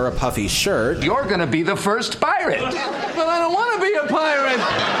to wear a puffy shirt. You're gonna be the first pirate. But I don't want to be a pirate.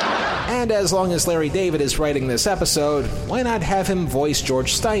 And as long as Larry David is writing this episode, why not have him voice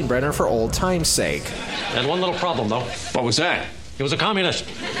George Steinbrenner for old time's sake? And one little problem, though. What was that? He was a communist.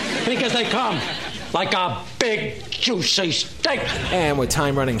 Because they come like a big, juicy steak. And with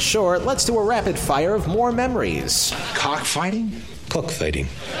time running short, let's do a rapid fire of more memories. Cockfighting? Cockfighting.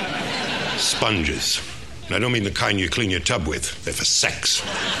 Sponges. And I don't mean the kind you clean your tub with. They're for sex.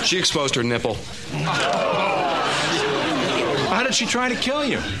 She exposed her nipple. How did she try to kill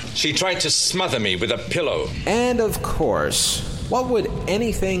you? She tried to smother me with a pillow. And of course, what would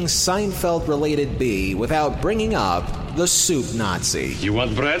anything Seinfeld related be without bringing up the soup Nazi? You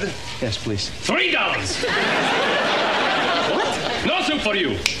want bread? Yes, please. $3. What? No soup for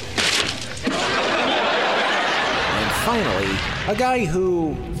you. And finally, a guy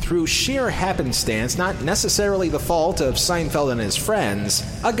who, through sheer happenstance, not necessarily the fault of Seinfeld and his friends,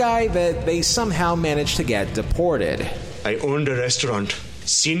 a guy that they somehow managed to get deported. I owned a restaurant.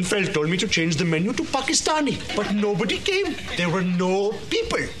 Seinfeld told me to change the menu to Pakistani, but nobody came. There were no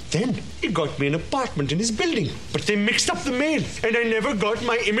people. Then he got me an apartment in his building, but they mixed up the mail, and I never got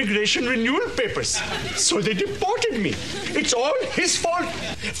my immigration renewal papers. So they deported me. It's all his fault.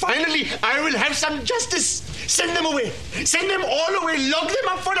 Finally, I will have some justice. Send them away. Send them all away. Lock them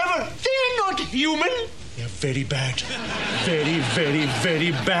up forever. They're not human. They're very bad. Very, very,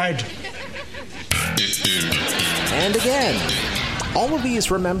 very bad. And again, all of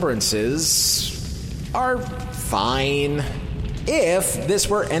these remembrances are fine if this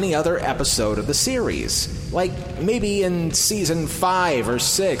were any other episode of the series. Like maybe in season 5 or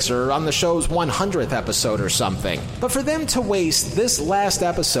 6 or on the show's 100th episode or something. But for them to waste this last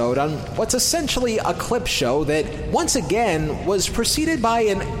episode on what's essentially a clip show that once again was preceded by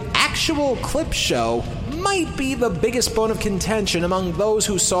an actual clip show might be the biggest bone of contention among those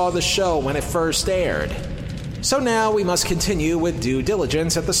who saw the show when it first aired. So now we must continue with due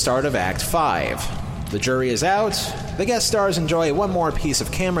diligence at the start of Act 5. The jury is out, the guest stars enjoy one more piece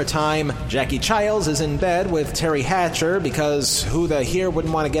of camera time, Jackie Childs is in bed with Terry Hatcher because who the here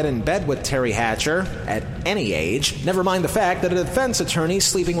wouldn't want to get in bed with Terry Hatcher at any age? Never mind the fact that a defense attorney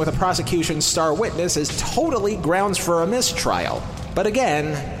sleeping with a prosecution's star witness is totally grounds for a mistrial. But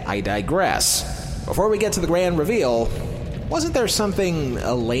again, I digress. Before we get to the grand reveal, wasn't there something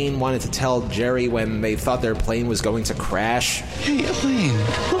Elaine wanted to tell Jerry when they thought their plane was going to crash? Hey, Elaine,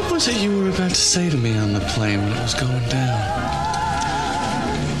 what was it you were about to say to me on the plane when it was going down?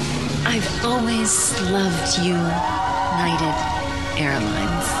 I've always loved you, United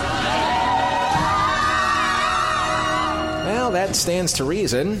Airlines. Well, that stands to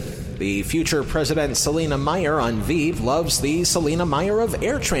reason. The future President Selina Meyer on Veep loves the Selina Meyer of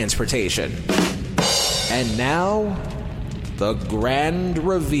air transportation. And now, the grand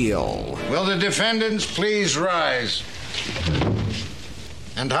reveal. Will the defendants please rise?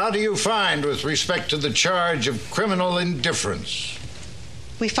 And how do you find with respect to the charge of criminal indifference?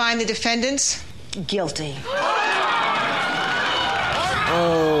 We find the defendants guilty.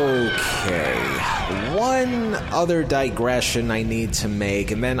 Okay. One other digression I need to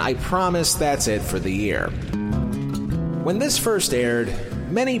make, and then I promise that's it for the year. When this first aired,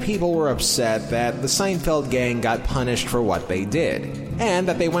 many people were upset that the Seinfeld gang got punished for what they did, and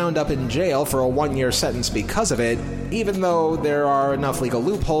that they wound up in jail for a 1-year sentence because of it, even though there are enough legal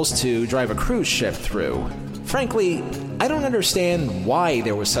loopholes to drive a cruise ship through. Frankly, I don't understand why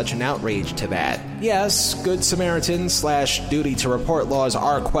there was such an outrage to that. Yes, Good Samaritan / duty to report laws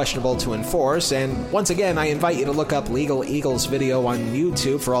are questionable to enforce, and once again, I invite you to look up Legal Eagle's video on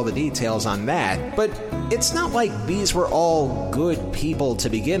YouTube for all the details on that, but it's not like these were all good people to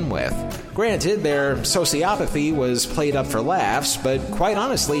begin with. Granted, their sociopathy was played up for laughs, but quite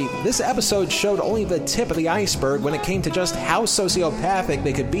honestly, this episode showed only the tip of the iceberg when it came to just how sociopathic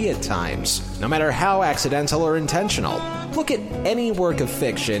they could be at times, no matter how accidental or intentional. Look at any work of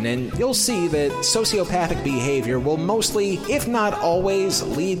fiction, and you'll see that sociopathic behavior will mostly, if not always,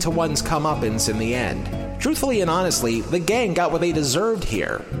 lead to one's comeuppance in the end. Truthfully and honestly, the gang got what they deserved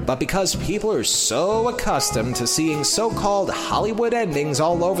here, but because people are so accustomed to seeing so-called Hollywood endings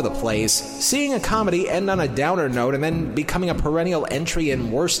all over the place, seeing a comedy end on a downer note and then becoming a perennial entry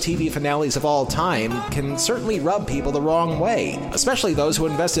in worst TV finales of all time can certainly rub people the wrong way, especially those who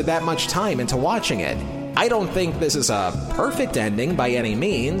invested that much time into watching it. I don't think this is a perfect ending by any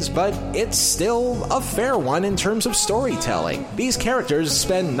means, but it's still a fair one in terms of storytelling. These characters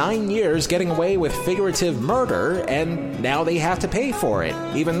spend 9 years getting away with figurative murder, and now they have to pay for it,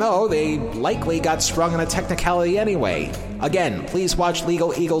 even though they likely got sprung on a technicality anyway. Again, please watch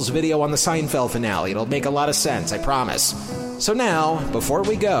Legal Eagle's video on the Seinfeld finale. It'll make a lot of sense, I promise. So now, before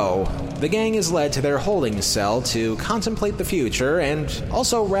we go, the gang is led to their holding cell to contemplate the future and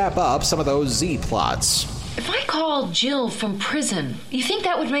also wrap up some of those Z-plots. If I called Jill from prison, you think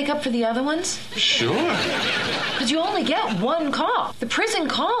that would make up for the other ones? Sure. Because you only get one call. The prison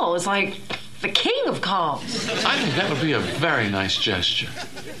call is like the king of calls. I think that would be a very nice gesture.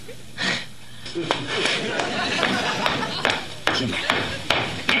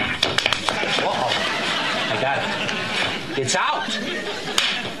 Uh-oh. I got it. It's out.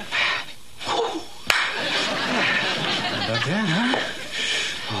 Again, huh?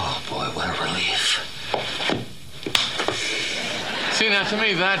 Oh, boy, what a relief. See, now, to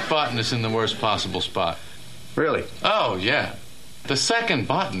me, that button is in the worst possible spot. Really? Oh, yeah. The second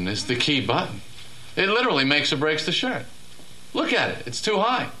button is the key button. It literally makes or breaks the shirt. Look at it. It's too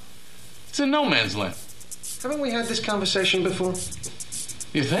high. It's in no man's land. Haven't we had this conversation before?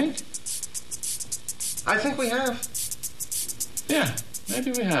 You think? I think we have. Yeah,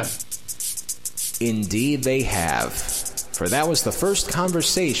 maybe we have. Indeed they have. For that was the first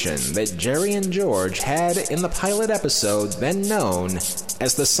conversation that Jerry and George had in the pilot episode then known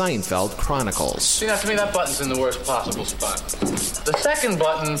as the Seinfeld Chronicles. See, now, to me, that button's in the worst possible spot. The second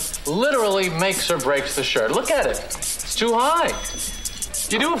button literally makes or breaks the shirt. Look at it. It's too high.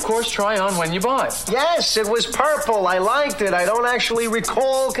 You do, of course, try on when you buy. Yes, it was purple. I liked it. I don't actually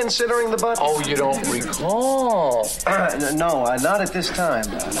recall considering the button. Oh, you don't recall? No, not at this time.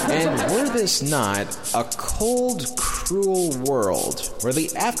 And were this not a cold, cruel world where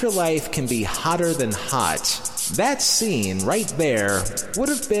the afterlife can be hotter than hot, that scene right there would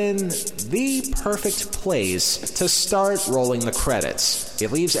have been the perfect place to start rolling the credits.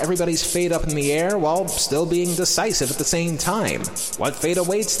 It leaves everybody's fate up in the air while still being decisive at the same time. What fate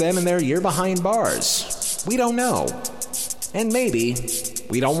awaits them in their year behind bars? We don't know. And maybe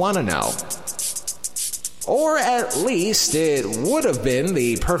we don't want to know. Or at least it would have been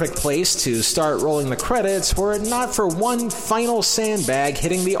the perfect place to start rolling the credits were it not for one final sandbag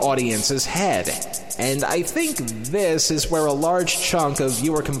hitting the audience's head. And I think this is where a large chunk of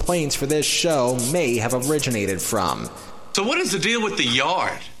viewer complaints for this show may have originated from. So what is the deal with the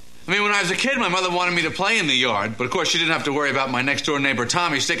yard? I mean, when I was a kid, my mother wanted me to play in the yard, but of course she didn't have to worry about my next-door neighbor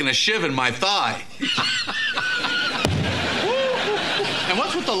Tommy sticking a shiv in my thigh. And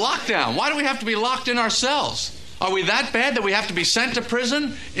what's with the lockdown? Why do we have to be locked in our cells? Are we that bad that we have to be sent to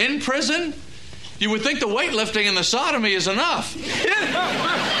prison? In prison? You would think the weightlifting and the sodomy is enough.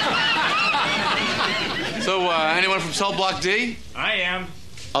 So, anyone from Cell Block D? I am.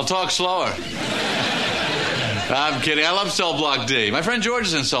 I'll talk slower. I'm kidding. I love Cell Block D. My friend George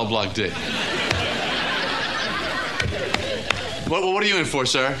is in Cell Block D. What are you in for,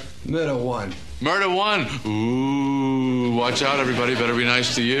 sir? Murder 1. Murder 1? Ooh, watch out, everybody. Better be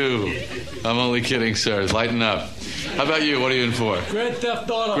nice to you. I'm only kidding, sir. Lighten up. How about you? What are you in for? Grand Theft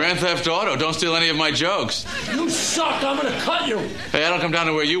Auto. Grand Theft Auto? Don't steal any of my jokes. You suck. I'm going to cut you. Hey, I don't come down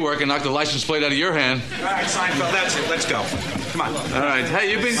to where you work and knock the license plate out of your hand. All right, Seinfeld, that's it. Let's go. Come on. All right.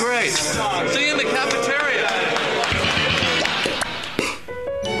 Hey, you've been great. See you in the cafeteria.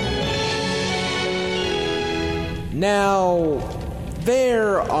 Now,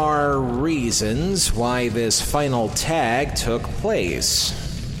 There are reasons why this final tag took place.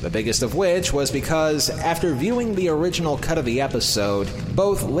 The biggest of which was because after viewing the original cut of the episode,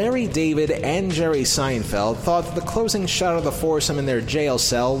 both Larry David and Jerry Seinfeld thought that the closing shot of the foursome in their jail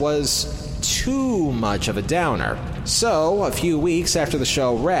cell was too much of a downer. So, a few weeks after the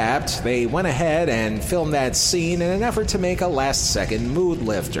show wrapped, they went ahead and filmed that scene in an effort to make a last-second mood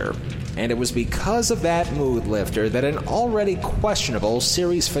lifter. And it was because of that mood lifter that an already questionable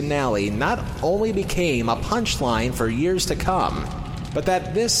series finale not only became a punchline for years to come, but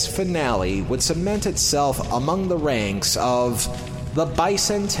that this finale would cement itself among the ranks of the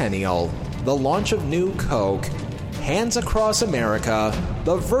bicentennial, the launch of New Coke, Hands Across America,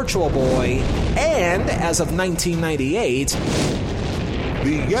 The Virtual Boy, and, as of 1998,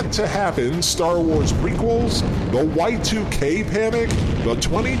 the yet-to-happen Star Wars prequels, the Y2K panic, the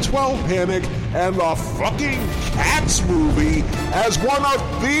 2012 panic, and the fucking Cats movie as one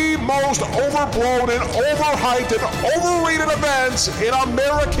of the most overblown and overhyped and overrated events in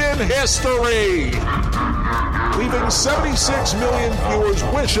American history. Leaving 76 million viewers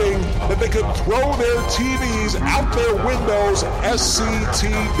wishing that they could throw their TVs out their windows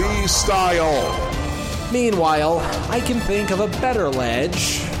SCTV style. Meanwhile, I can think of a better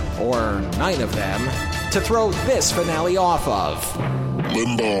ledge, or 9 of them, to throw this finale off of.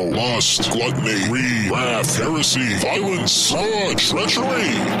 Limbo, lust, gluttony, greed, wrath, heresy, violence,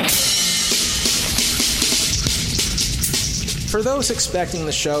 treachery. For those expecting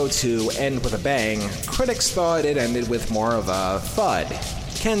the show to end with a bang, critics thought it ended with more of a thud.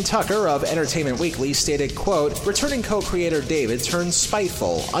 Ken Tucker of Entertainment Weekly stated, quote, "Returning co-creator David turned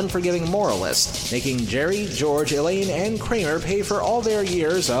spiteful, unforgiving moralist, making Jerry, George, Elaine, and Kramer pay for all their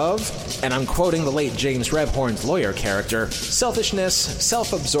years of," and I'm quoting the late James Rebhorn's lawyer character, "selfishness,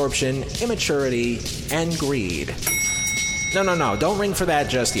 self-absorption, immaturity, and greed." No, don't ring for that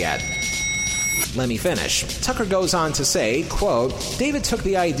just yet. Let me finish. Tucker goes on to say, quote, "David took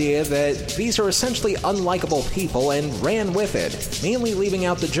the idea that these are essentially unlikable people and ran with it, mainly leaving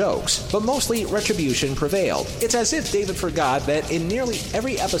out the jokes, but mostly retribution prevailed. It's as if David forgot that in nearly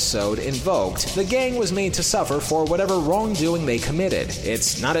every episode invoked, the gang was made to suffer for whatever wrongdoing they committed.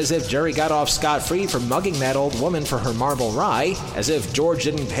 It's not as if Jerry got off scot-free for mugging that old woman for her marble rye, as if George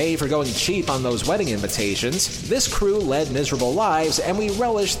didn't pay for going cheap on those wedding invitations. This crew led miserable lives, and we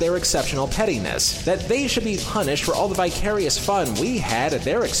relished their exceptional pettiness. That they should be punished for all the vicarious fun we had at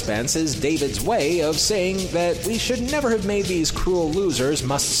their expense is David's way of saying that we should never have made these cruel losers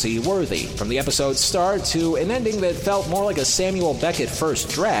must-see worthy. From the episode's start to an ending that felt more like a Samuel Beckett first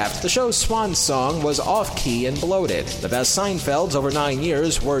draft, the show's swan song was off-key and bloated. The best Seinfelds over 9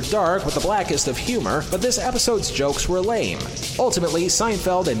 years were dark with the blackest of humor, but this episode's jokes were lame. Ultimately,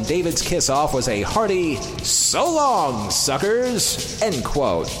 Seinfeld and David's kiss-off was a hearty, "So long, suckers!" end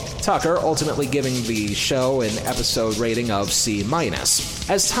quote. Tucker ultimately giving the show an episode rating of C-.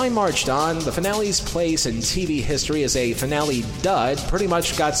 As time marched on, the finale's place in TV history as a finale dud pretty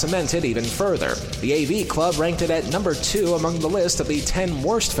much got cemented even further. The AV Club ranked it at number 2 among the list of the 10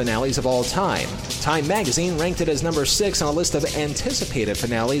 worst finales of all time. Time magazine ranked it as number 6 on a list of anticipated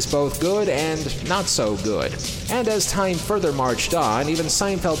finales, both good and not so good. And as time further marched on, even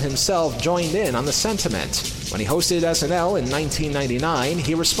Seinfeld himself joined in on the sentiment. When he hosted SNL in 1999,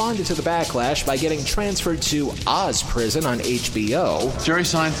 he responded to the backlash by getting transferred to Oz Prison on HBO. Jerry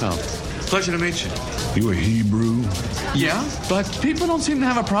Seinfeld. Pleasure to meet you. You a Hebrew? Yeah, but people don't seem to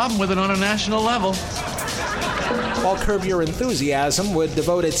have a problem with it on a national level. While Curb Your Enthusiasm would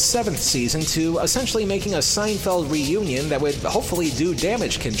devote its 7th season to essentially making a Seinfeld reunion that would hopefully do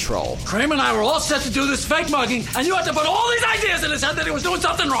damage control. Kramer and I were all set to do this fake mugging, and you had to put all these ideas in his head that he was doing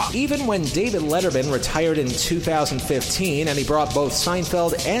something wrong. Even when David Letterman retired in 2015 and he brought both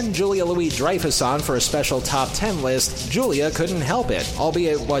Seinfeld and Julia Louis-Dreyfus on for a special top 10 list, Julia couldn't help it,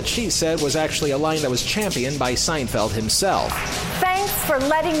 albeit what she said was actually a line that was championed by Seinfeld himself. Thanks for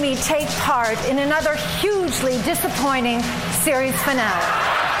letting me take part in another hugely disappointing series finale.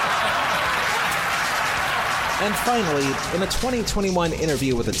 And finally, in a 2021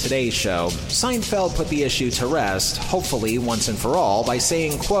 interview with the Today Show, Seinfeld put the issue to rest, hopefully once and for all, by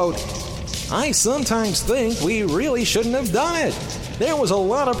saying, quote, "I sometimes think we really shouldn't have done it. There was a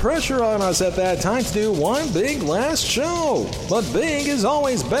lot of pressure on us at that time to do one big last show. But big is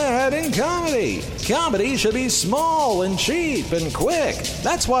always bad in comedy. Comedy should be small and cheap and quick.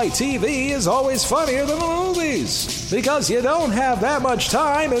 That's why TV is always funnier than the movies. Because you don't have that much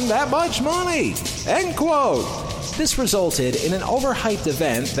time and that much money." End quote. This resulted in an overhyped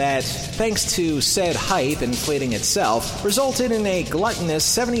event that, thanks to said hype inflating itself, resulted in a gluttonous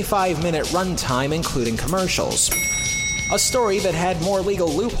 75-minute runtime including commercials. A story that had more legal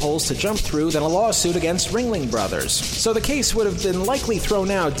loopholes to jump through than a lawsuit against Ringling Brothers. So the case would have been likely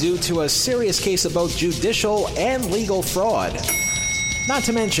thrown out due to a serious case of both judicial and legal fraud. Not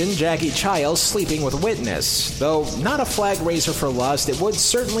to mention Jackie Chiles sleeping with a witness. Though not a flag raiser for lust, it would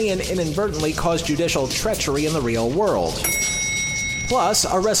certainly and inadvertently cause judicial treachery in the real world. Plus,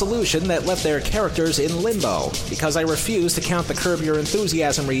 a resolution that left their characters in limbo, because I refuse to count the Curb Your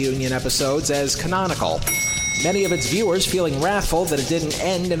Enthusiasm reunion episodes as canonical. Many of its viewers feeling wrathful that it didn't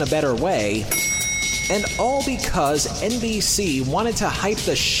end in a better way. And all because NBC wanted to hype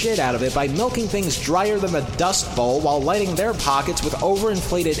the shit out of it by milking things drier than the Dust Bowl while lighting their pockets with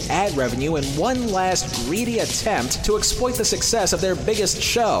overinflated ad revenue in one last greedy attempt to exploit the success of their biggest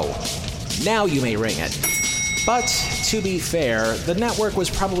show. Now you may ring it. But, to be fair, the network was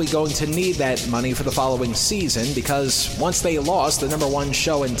probably going to need that money for the following season because once they lost the #1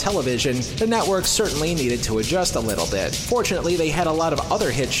 show in television, the network certainly needed to adjust a little bit. Fortunately, they had a lot of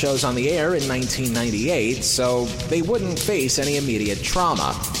other hit shows on the air in 1998, so they wouldn't face any immediate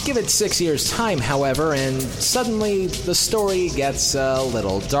trauma. Give it 6 years' time, however, and suddenly the story gets a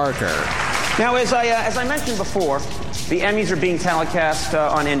little darker. Now, as I mentioned before, the Emmys are being telecast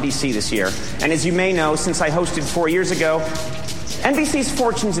on NBC this year. And as you may know, since I hosted 4 years ago, NBC's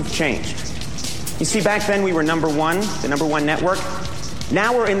fortunes have changed. You see, back then we were #1, the #1 network.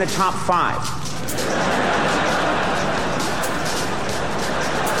 Now we're in the top 5.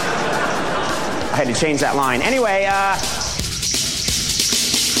 I had to change that line. Anyway,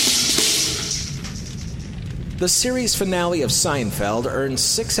 The series finale of Seinfeld earned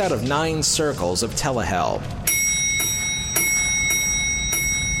 6 out of 9 circles of telehell.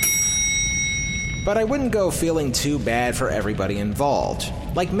 But I wouldn't go feeling too bad for everybody involved.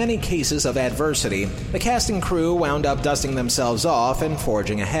 Like many cases of adversity, the cast and crew wound up dusting themselves off and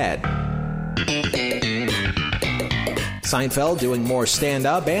forging ahead. Seinfeld doing more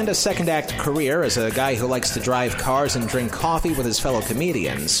stand-up and a second-act career as a guy who likes to drive cars and drink coffee with his fellow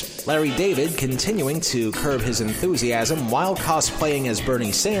comedians. Larry David continuing to curb his enthusiasm while cosplaying as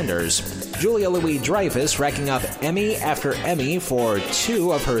Bernie Sanders. Julia Louis-Dreyfus racking up Emmy after Emmy for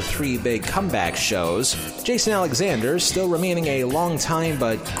 2 of her 3 big comeback shows. Jason Alexander still remaining a long-time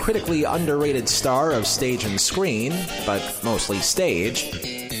but critically underrated star of stage and screen, but mostly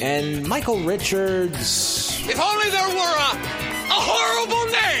stage. And Michael Richards... If only there were a horrible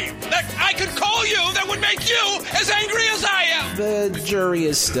name that I could call you that would make you as angry as I am. The jury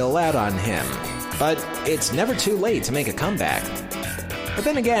is still out on him. But it's never too late to make a comeback. But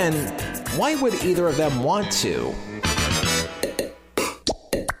then again, why would either of them want to?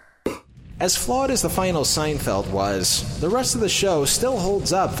 As flawed as the final Seinfeld was, the rest of the show still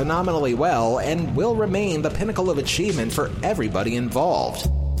holds up phenomenally well and will remain the pinnacle of achievement for everybody involved.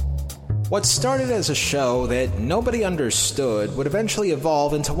 What started as a show that nobody understood would eventually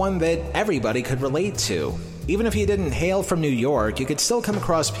evolve into one that everybody could relate to. Even if you didn't hail from New York, you could still come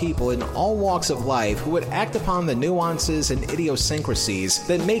across people in all walks of life who would act upon the nuances and idiosyncrasies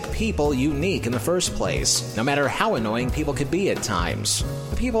that make people unique in the first place, no matter how annoying people could be at times.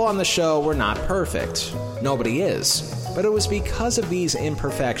 The people on the show were not perfect. Nobody is. But it was because of these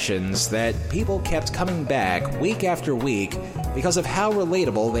imperfections that people kept coming back week after week because of how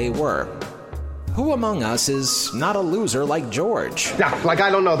relatable they were. Who among us is not a loser like George? Yeah, like I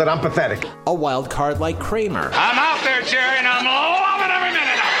don't know that I'm pathetic. A wild card like Kramer. I'm out there, Jerry, and I'm loving every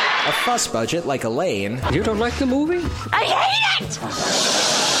minute of it. A fuss budget like Elaine. You don't like the movie? I hate it!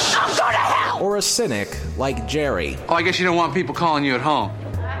 I'm going to hell! Or a cynic like Jerry. Oh, I guess you don't want people calling you at home.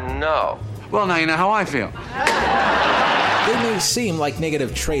 No. Well, now you know how I feel. They may seem like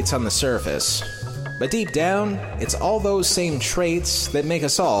negative traits on the surface, but deep down, it's all those same traits that make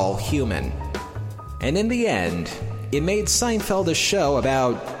us all human. And in the end, it made Seinfeld a show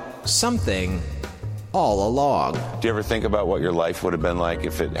about something all along. Do you ever think about what your life would have been like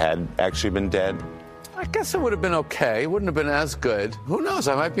if it had actually been dead? I guess it would have been okay. It wouldn't have been as good. Who knows?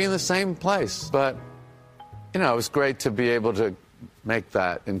 I might be in the same place. But, you know, it was great to be able to make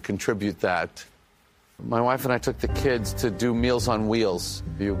that and contribute that. My wife and I took the kids to do Meals on Wheels.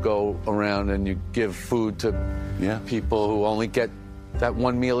 You go around and you give food to people who only get that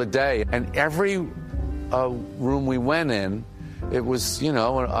one meal a day. And every room we went in, it was, you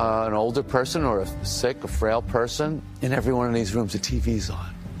know, an older person or a sick, a frail person. In every one of these rooms, the TV's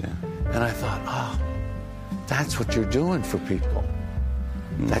on. Yeah. And I thought, oh, that's what you're doing for people.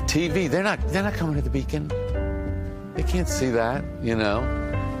 That TV, they're not coming to the Beacon. They can't see that, you know.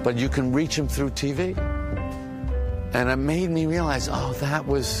 But you can reach them through TV. And it made me realize, oh, that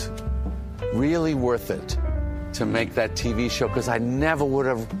was really worth it to make that TV show, because I never would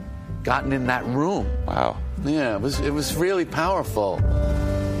have gotten in that room. Wow. Yeah, it was really powerful.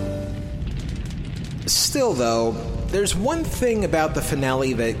 Still, though, there's one thing about the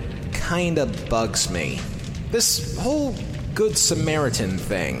finale that kinda bugs me. This whole Good Samaritan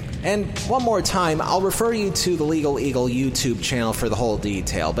thing. And one more time, I'll refer you to the Legal Eagle YouTube channel for the whole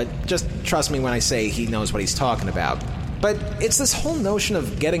detail, but just trust me when I say he knows what he's talking about. But it's this whole notion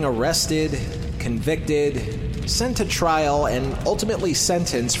of getting arrested, convicted, sent to trial, and ultimately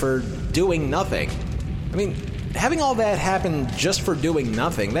sentenced for doing nothing. I mean, having all that happen just for doing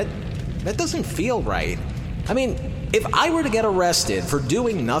nothing, that doesn't feel right. I mean, if I were to get arrested for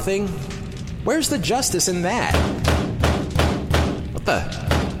doing nothing, where's the justice in that? What the?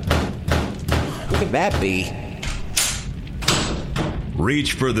 Who could that be?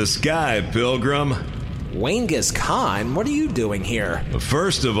 Reach for the sky, Pilgrim. Genghis Khan? What are you doing here?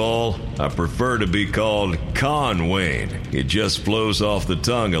 First of all, I prefer to be called Con Wayne. It just flows off the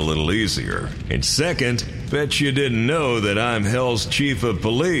tongue a little easier. And second, bet you didn't know that I'm Hell's chief of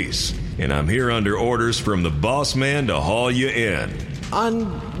police, and I'm here under orders from the boss man to haul you in. On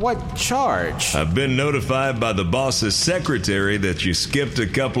what charge? I've been notified by the boss's secretary that you skipped a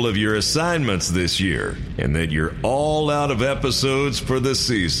couple of your assignments this year, and that you're all out of episodes for the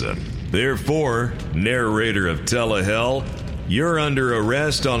season. Therefore, narrator of Telehell, you're under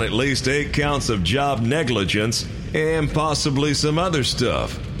arrest on at least 8 counts of job negligence and possibly some other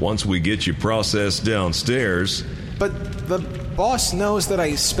stuff once we get you processed downstairs. But the boss knows that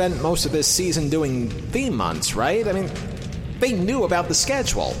I spent most of this season doing theme months, right? I mean, they knew about the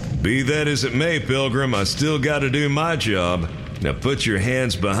schedule. Be that as it may, Pilgrim, I still got to do my job. Now put your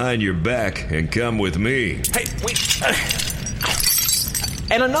hands behind your back and come with me. Hey, wait.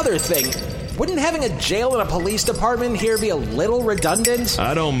 And another thing, wouldn't having a jail and a police department here be a little redundant?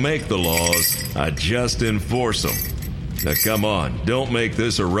 I don't make the laws, I just enforce them. Now come on, don't make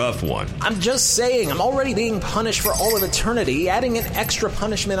this a rough one. I'm just saying, I'm already being punished for all of eternity. Adding an extra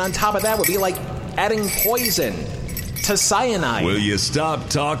punishment on top of that would be like adding poison to cyanide. Will you stop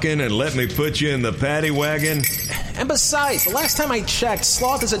talking and let me put you in the paddy wagon? And besides, the last time I checked,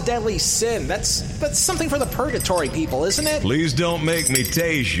 sloth is a deadly sin. That's something for the purgatory people, isn't it? Please don't make me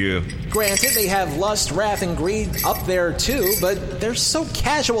tase you. Granted, they have lust, wrath, and greed up there too, but they're so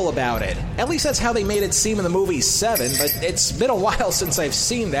casual about it. At least that's how they made it seem in the movie 7, but it's been a while since I've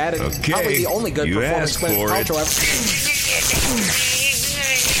seen that, and okay, probably the only good performance Gwyneth Paltrow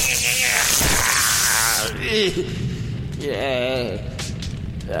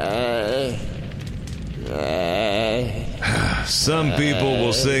Some people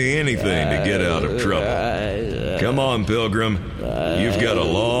will say anything to get out of trouble. Come on, Pilgrim. You've got a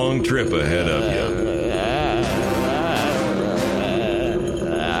long trip ahead of you.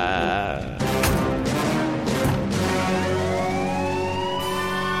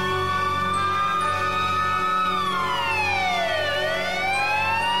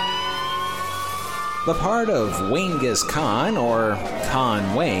 The part of Genghis Khan, or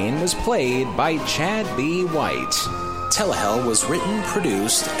Con Wayne, was played by Chad B. White. Telehell was written,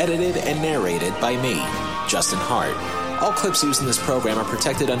 produced, edited, and narrated by me, Justin Hart. All clips used in this program are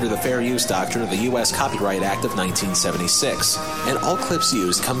protected under the Fair Use Doctrine of the U.S. Copyright Act of 1976, and all clips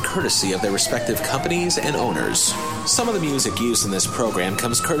used come courtesy of their respective companies and owners. Some of the music used in this program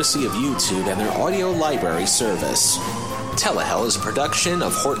comes courtesy of YouTube and their audio library service. Telehell is a production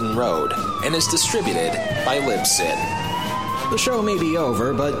of Horton Road and is distributed by Libsyn. The show may be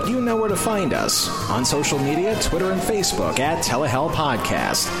over, but you know where to find us. On social media, Twitter and Facebook at Telehell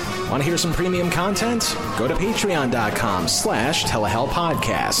Podcast. Want to hear some premium content? Go to patreon.com/Telehell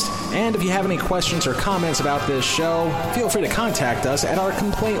Podcast. And if you have any questions or comments about this show, feel free to contact us at our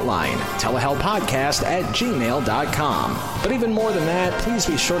complaint line, telehellpodcast@gmail.com. But even more than that, please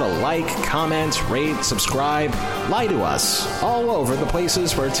be sure to like, comment, rate, subscribe, lie to us all over the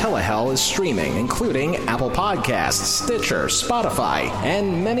places where Telehell is streaming, including Apple Podcasts, Stitcher, Spotify,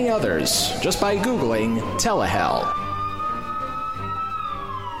 and many others, just by Googling Telehell.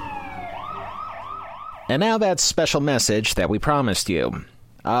 And now that special message that we promised you.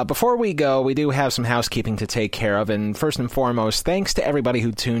 Before we go, we do have some housekeeping to take care of, and first and foremost, thanks to everybody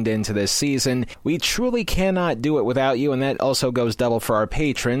who tuned into this season. We truly cannot do it without you, and that also goes double for our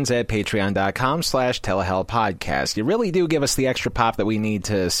patrons at patreon.com/Telehell Podcast. You really do give us the extra pop that we need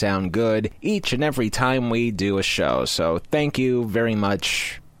to sound good each and every time we do a show, so thank you very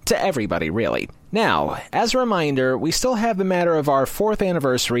much to everybody, really. Now, as a reminder, we still have the matter of our 4th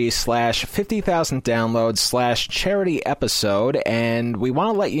anniversary /50,000 downloads /charity episode, and we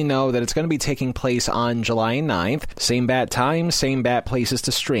want to let you know that it's going to be taking place on July 9th. Same bat time, same bat places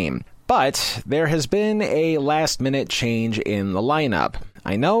to stream. But there has been a last-minute change in the lineup.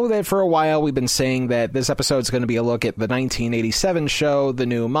 I know that for a while we've been saying that this episode's going to be a look at the 1987 show, The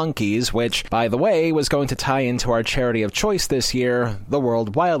New Monkeys, which, by the way, was going to tie into our charity of choice this year, the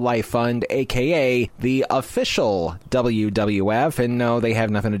World Wildlife Fund, aka the official WWF, and no, they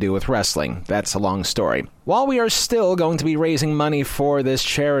have nothing to do with wrestling. That's a long story. While we are still going to be raising money for this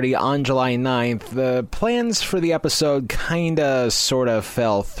charity on July 9th, the plans for the episode kinda sorta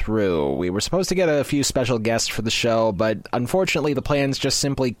fell through. We were supposed to get a few special guests for the show, but unfortunately the plans just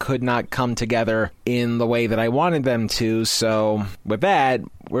simply could not come together in the way that I wanted them to, so with that,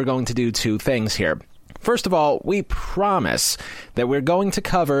 we're going to do two things here. First of all, we promise that we're going to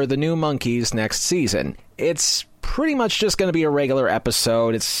cover The New Monkeys next season. It's pretty much just going to be a regular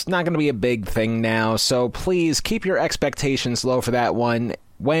episode. It's not going to be a big thing now, so please keep your expectations low for that one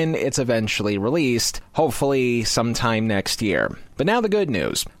when it's eventually released, hopefully sometime next year. But now the good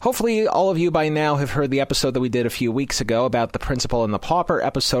news. Hopefully all of you by now have heard the episode that we did a few weeks ago about the Principal and the Pauper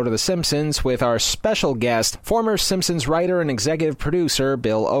episode of The Simpsons with our special guest, former Simpsons writer and executive producer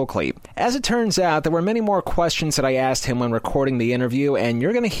Bill Oakley. As it turns out, there were many more questions that I asked him when recording the interview, and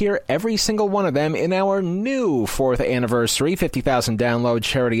you're going to hear every single one of them in our new 4th anniversary 50,000 download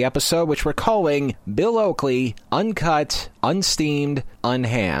charity episode, which we're calling Bill Oakley Uncut, Unsteamed,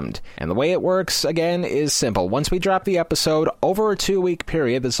 Unhammed. And the way it works, again, is simple. Once we drop the episode, over a 2-week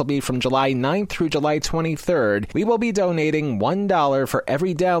period, this will be from July 9th through July 23rd, we will be donating $1 for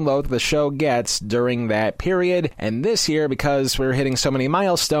every download the show gets during that period. And this year, because we're hitting so many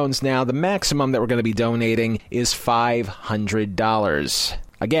milestones now, the maximum that we're going to be donating is $500.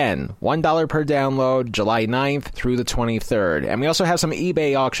 Again, $1 per download, July 9th through the 23rd. And we also have some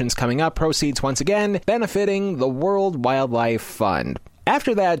eBay auctions coming up, proceeds once again benefiting the World Wildlife Fund.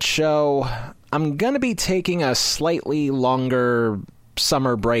 After that show, I'm going to be taking a slightly longer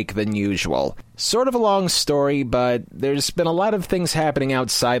summer break than usual. Sort of a long story, but there's been a lot of things happening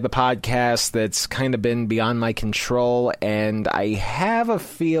outside the podcast that's kind of been beyond my control, and I have a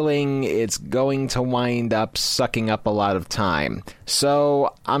feeling it's going to wind up sucking up a lot of time.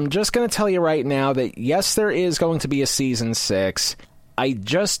 So I'm just going to tell you right now that yes, there is going to be a season 6. I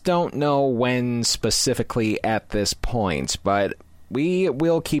just don't know when specifically at this point, but we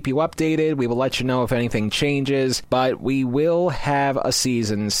will keep you updated. We will let you know if anything changes, but we will have a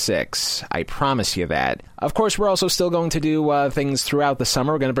season 6. I promise you that. Of course, we're also still going to do things throughout the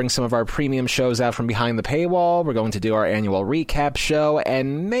summer. We're going to bring some of our premium shows out from behind the paywall. We're going to do our annual recap show,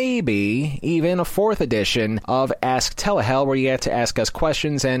 and maybe even a 4th edition of Ask Telehell, where you get to ask us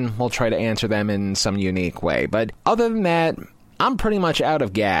questions, and we'll try to answer them in some unique way. But other than that, I'm pretty much out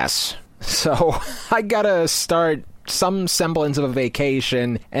of gas. So I gotta start some semblance of a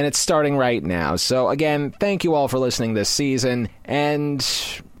vacation, and it's starting right now. So again, thank you all for listening this season, and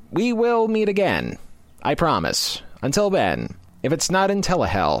we will meet again. I promise. Until then, if it's not in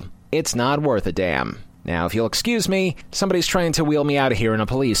Telehell, it's not worth a damn. Now, if you'll excuse me, somebody's trying to wheel me out of here in a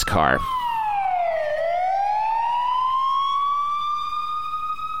police car.